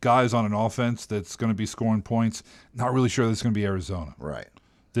want guys on an offense that's going to be scoring points. Not really sure that's going to be Arizona, right,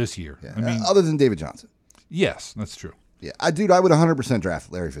 this year. Yeah. I mean, other than David Johnson. Yes, that's true. Yeah, I would 100%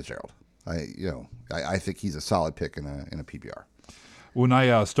 draft Larry Fitzgerald. I think he's a solid pick in a PPR. When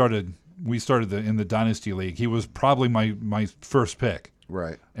we started in the Dynasty League. He was probably my first pick.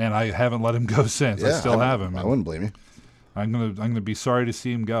 Right. And I haven't let him go since. Yeah, I still have him. I wouldn't blame you. I'm gonna be sorry to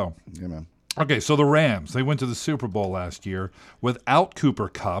see him go. Yeah, man. Okay, so the Rams, they went to the Super Bowl last year without Cooper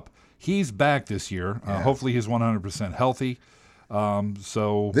Kupp. He's back this year. Hopefully he's 100% healthy.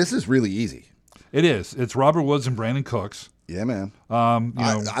 So this is really easy. It is. It's Robert Woods and Brandon Cooks. Yeah, man.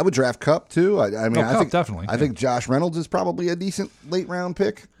 I would draft Kupp too. I think definitely. I think Josh Reynolds is probably a decent late round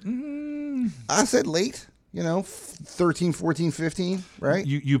pick. I said late. 13, 14, 15, right?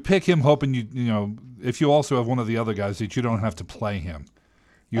 You pick him hoping if you also have one of the other guys that you don't have to play him.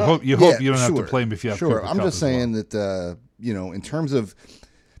 You hope you don't have to play him if you have Cooper Kupp. I'm just saying that in terms of,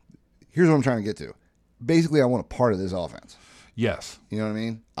 here's what I'm trying to get to. Basically, I want a part of this offense. Yes. You know what I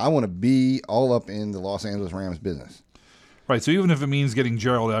mean? I want to be all up in the Los Angeles Rams business. Right. So even if it means getting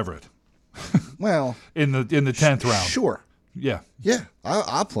Gerald Everett, well, in the 10th round, sure. Yeah. Yeah.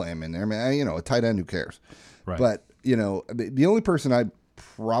 I'll play him in there, man. A tight end, who cares? Right. But the only person I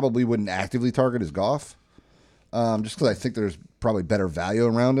probably wouldn't actively target is Goff, just because I think there's probably better value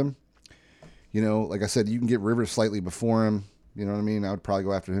around him. Like I said, you can get Rivers slightly before him. You know what I mean? I would probably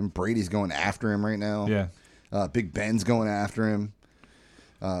go after him. Brady's going after him right now. Yeah. Big Ben's going after him.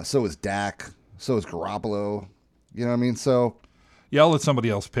 So is Dak. So is Garoppolo. You know what I mean? So, yeah, I'll let somebody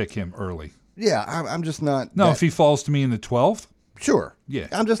else pick him early. Yeah, I'm just not. No, if he falls to me in the 12th, sure. Yeah,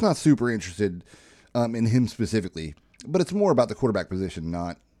 I'm just not super interested in him specifically. But it's more about the quarterback position,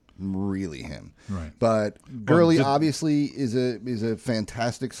 not really him. Right. But Gurley obviously is a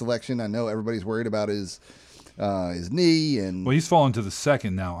fantastic selection. I know everybody's worried about his knee and. Well, he's fallen to the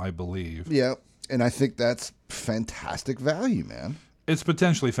second now, I believe. Yeah, and I think that's fantastic value, man. It's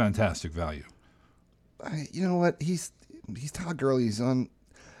potentially fantastic value. You know what? He's Todd Gurley. He's on.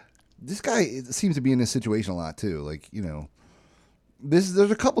 This guy seems to be in this situation a lot too. Like, there's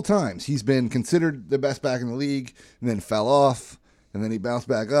a couple times he's been considered the best back in the league, and then fell off, and then he bounced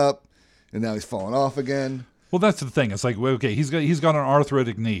back up, and now he's fallen off again. Well, that's the thing. It's like, okay, he's got an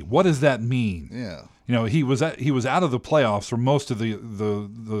arthritic knee. What does that mean? Yeah. He was out of the playoffs for most of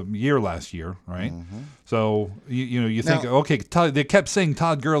the year last year, right? Mm-hmm. So you think, okay, they kept saying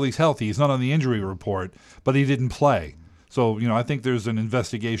Todd Gurley's healthy. He's not on the injury report, but he didn't play. So I think there's an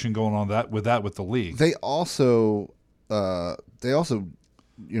investigation going on with the league. They also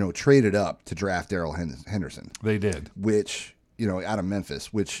traded up to draft Darrell Henderson. They did, which out of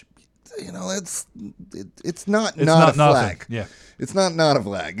Memphis, which. It's not a nothing. flag. Yeah. It's not a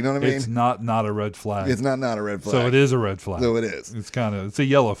flag. You know what I mean? It's not a red flag. It's not a red flag. So it is a red flag. So it is. It's a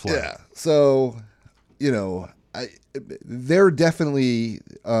yellow flag. Yeah. So, they're definitely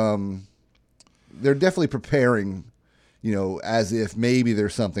preparing, as if maybe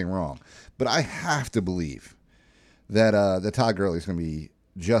there's something wrong. But I have to believe that Todd Gurley's going to be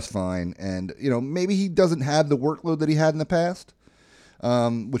just fine, and maybe he doesn't have the workload that he had in the past.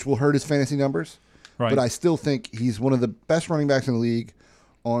 Which will hurt his fantasy numbers. Right. But I still think he's one of the best running backs in the league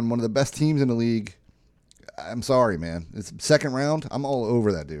on one of the best teams in the league. I'm sorry, man. It's second round. I'm all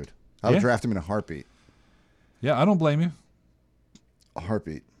over that dude. I would draft him in a heartbeat. Yeah, I don't blame you. A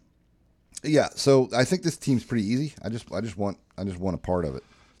heartbeat. Yeah, so I think this team's pretty easy. I just want a part of it.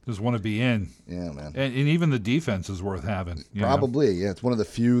 Just want to be in. Yeah, man. And even the defense is worth having. Probably, yeah. It's one of the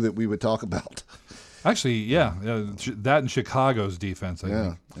few that we would talk about. Actually, yeah, that and Chicago's defense. I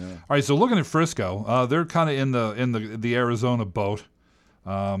think. Yeah. All right, so looking at Frisco, they're kind of in the Arizona boat.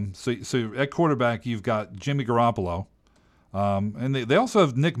 So at quarterback, you've got Jimmy Garoppolo, and they also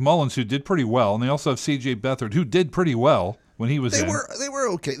have Nick Mullins, who did pretty well, and they also have C.J. Beathard, who did pretty well when he was in. They were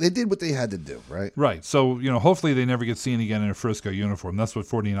okay. They did what they had to do, right? Right. So hopefully they never get seen again in a Frisco uniform. That's what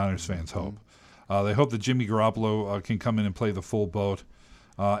 49ers fans hope. They hope that Jimmy Garoppolo can come in and play the full boat.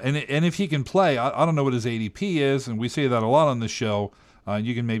 And if he can play, I don't know what his ADP is, and we say that a lot on this show.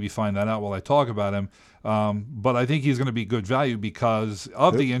 You can maybe find that out while I talk about him. But I think he's going to be good value because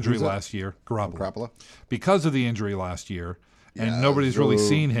of the injury last year. Garoppolo? Because of the injury last year, and Yeah, nobody's really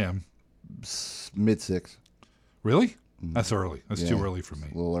seen him. Mid-6. Really? That's early. That's too early for me.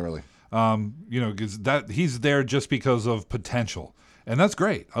 A little early. Because he's there just because of potential, and that's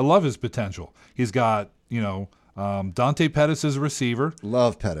great. I love his potential. He's got Dante Pettis as a receiver.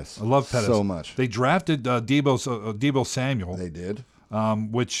 Love Pettis. I love Pettis so much. They drafted Deebo Samuel. They did.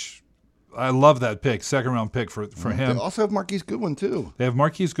 Which I love that pick, second-round pick for him. They also have Marquise Goodwin, too. They have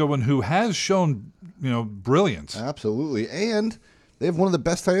Marquise Goodwin, who has shown brilliance. Absolutely. And they have one of the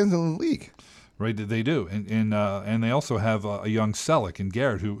best tight ends in the league. Right, they do, and they also have a young Selleck and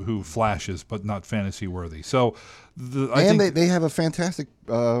Garrett who flashes, but not fantasy worthy. So, I think they have a fantastic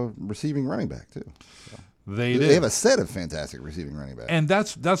receiving running back too. So. They have a set of fantastic receiving running backs, and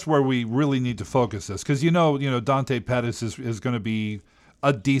that's where we really need to focus this because Dante Pettis is going to be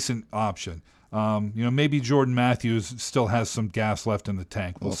a decent option. Maybe Jordan Matthews still has some gas left in the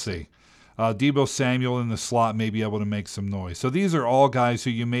tank. We'll see. Deebo Samuel in the slot may be able to make some noise. So these are all guys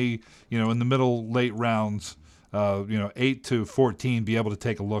who you may, in the middle, late rounds, 8 to 14, be able to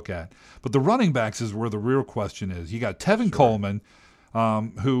take a look at. But the running backs is where the real question is. You got Tevin Coleman,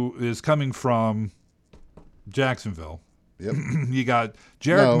 who is coming from Jacksonville. Yep. You got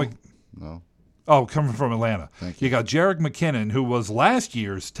Jarek No. Oh, coming from Atlanta. Thank you. You got Jarek McKinnon, who was last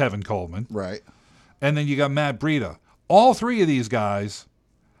year's Tevin Coleman. Right. And then you got Matt Breida. All three of these guys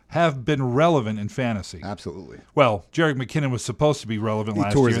have been relevant in fantasy. Absolutely. Well, Jarek McKinnon was supposed to be relevant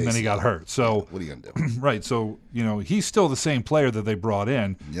last year, and then he got hurt. So what are you going to do? Right. So, he's still the same player that they brought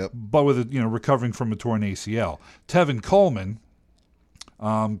in, Yep. but with, recovering from a torn ACL. Tevin Coleman,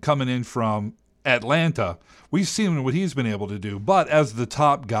 coming in from Atlanta, we've seen what he's been able to do. But as the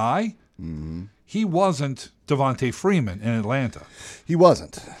top guy, he wasn't Devontae Freeman in Atlanta. He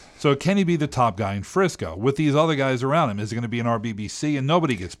wasn't. So can he be the top guy in Frisco? With these other guys around him, is it going to be an RBBC and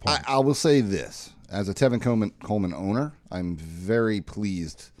nobody gets points? I will say this. As a Tevin Coleman owner, I'm very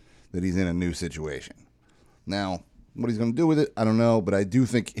pleased that he's in a new situation. Now, what he's going to do with it, I don't know, but I do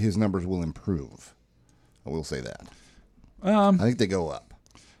think his numbers will improve. I will say that. I think they go up.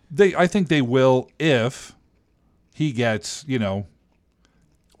 I think they will if he gets, Well,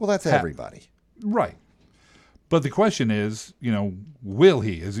 that's everybody. Right. But the question is, will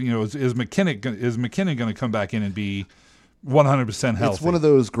he? Is McKinnon going to come back in and be 100% healthy? It's one of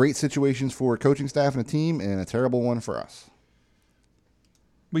those great situations for a coaching staff and a team, and a terrible one for us.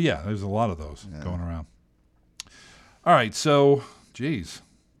 But yeah, there's a lot of those going around. All right, so, geez.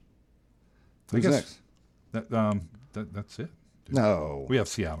 Who's next? That's it. No. We have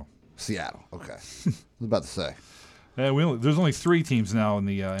Seattle. Seattle. Okay. I was about to say. There's only 3 teams now in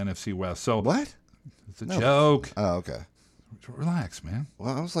the NFC West. So What? It's a joke. Oh, okay. Relax, man.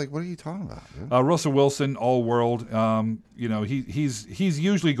 Well, I was like, what are you talking about, dude? Russell Wilson, all world. He's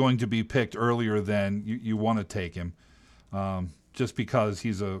usually going to be picked earlier than you want to take him, just because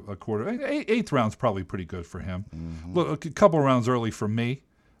he's a quarter. 8th round's probably pretty good for him. Mm-hmm. Look, a couple rounds early for me.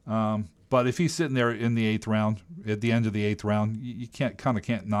 But if he's sitting there in the 8th round, at the end of the 8th round, you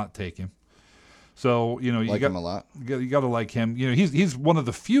can't not take him. So you like him a lot. You got to like him. He's one of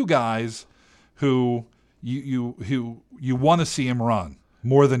the few guys who you want to see him run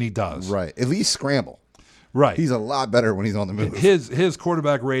more than he does. Right. At least scramble. Right. He's a lot better when he's on the move. His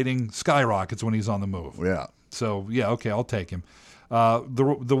quarterback rating skyrockets when he's on the move. Yeah. So yeah, okay, I'll take him.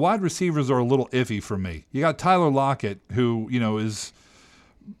 The wide receivers are a little iffy for me. You got Tyler Lockett, who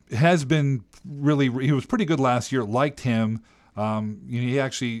has been he was pretty good last year. Liked him. He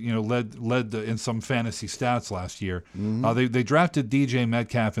actually led in some fantasy stats last year. Mm-hmm. They drafted DJ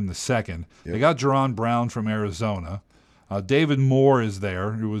Metcalf in the 2nd. Yep. They got Jerron Brown from Arizona. David Moore is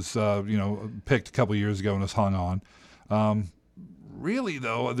there, who was picked a couple years ago and has hung on. Really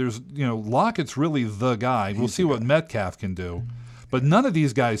though, there's Lockett's really the guy. We'll see what Metcalf can do, but none of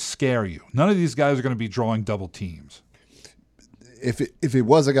these guys scare you. None of these guys are going to be drawing double teams. If it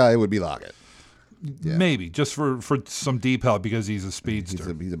was a guy, it would be Lockett. Yeah. Maybe just for some deep help because he's a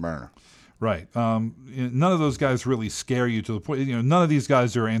speedster. He's a burner. Right. None of those guys really scare you to the point. None of these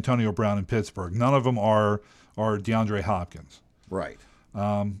guys are Antonio Brown in Pittsburgh. None of them are DeAndre Hopkins. Right.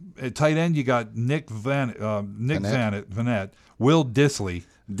 At tight end, you got Nick Vanette, Will Dissly.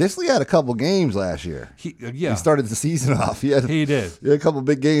 Dissly had a couple games last year. He started the season off. He did. He had a couple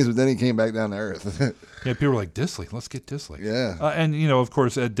big games, but then he came back down to earth. Yeah, people were like, Dissly, let's get Dissly. Yeah. And, of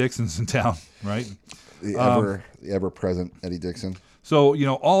course, Ed Dixon's in town, right? The ever-present Eddie Dixon. So,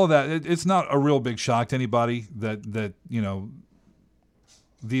 all of that, it's not a real big shock to anybody that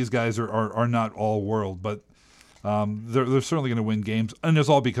these guys are not all world. But, They're certainly going to win games, and it's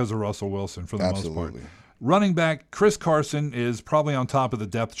all because of Russell Wilson for the most part. Absolutely. Running back, Chris Carson is probably on top of the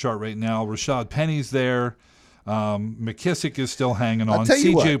depth chart right now. Rashad Penny's there. McKissick is still hanging on.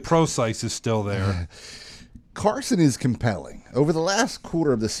 C.J. Prosise is still there. Carson is compelling. Over the last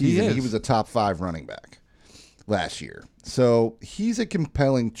quarter of the season, he was a top 5 running back last year. So he's a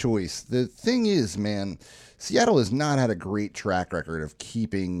compelling choice. The thing is, man, Seattle has not had a great track record of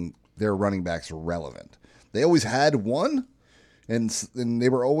keeping their running backs relevant. They always had one, and they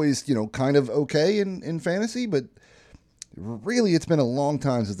were always, kind of okay in fantasy, but really it's been a long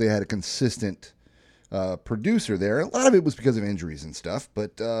time since they had a consistent producer there. A lot of it was because of injuries and stuff,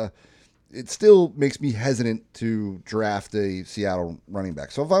 but it still makes me hesitant to draft a Seattle running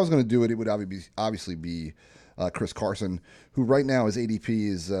back. So if I was going to do it, it would obviously be Chris Carson, who right now his ADP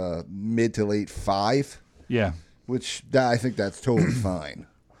is mid to late 5. Yeah. Which I think that's totally fine.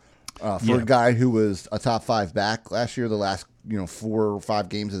 For a guy who was a top 5 back last year, the last 4 or 5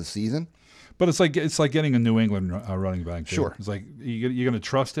 games of the season. But it's like getting a New England running back. Dude. Sure. It's like you're going to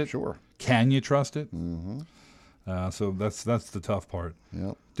trust it? Sure. Can you trust it? Mm-hmm. So that's the tough part.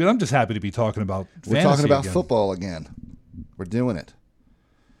 Yep. Dude, I'm just happy to be talking about fantasy We're talking about again. football again. We're doing it.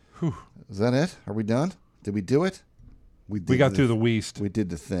 Whew. Is that it? Are we done? Did we do it? We got through the West. We did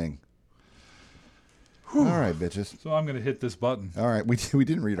the thing. Whew. All right, bitches. So I'm going to hit this button. All right. We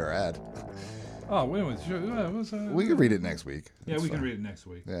didn't read our ad. Oh, wait a minute. We can read it next week. Yeah, we can read it next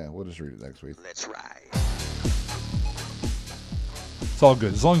week. Yeah, we'll just read it next week. Let's ride. It's all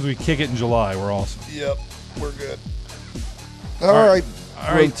good. As long as we kick it in July, we're awesome. Yep, we're good. All right.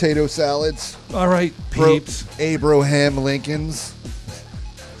 All right. Potato salads. All right, peeps. Abraham Lincolns.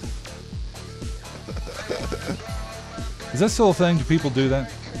 Is that still a thing? Do people do that?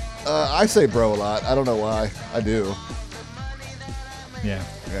 I say bro a lot. I don't know why. I do. Yeah.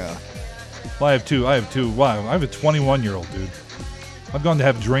 Yeah. Well, I have two. Wow, I have a 21-year-old dude. I've gone to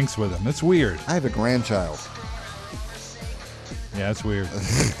have drinks with him. It's weird. I have a grandchild. Yeah, it's weird.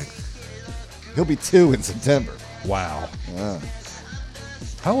 He'll be 2 in September. Wow. Yeah.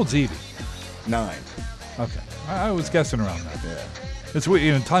 How old's Evie? 9. Okay. I was guessing around that. Yeah. It's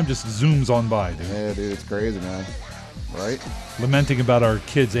weird. Time just zooms on by, dude. Yeah, dude, it's crazy, man. Right? Lamenting about our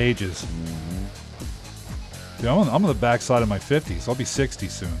kids' ages. Dude, I'm on the backside of my 50s. I'll be 60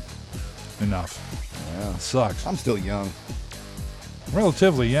 soon. Enough. Yeah. It sucks. I'm still young.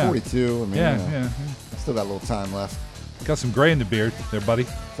 Relatively, yeah. 42. I mean, Yeah. I still got a little time left. Got some gray in the beard there, buddy.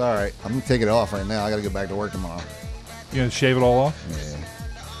 It's all right. I'm going to take it off right now. I got to go back to work tomorrow. You gonna shave it all off? Yeah.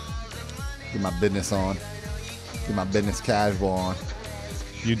 Get my business on. Get my business casual on.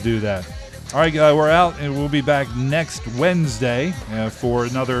 You do that. All right, we're out, and we'll be back next Wednesday for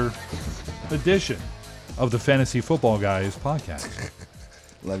another edition of the Fantasy Football Guys podcast.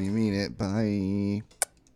 Love you, mean it. Bye.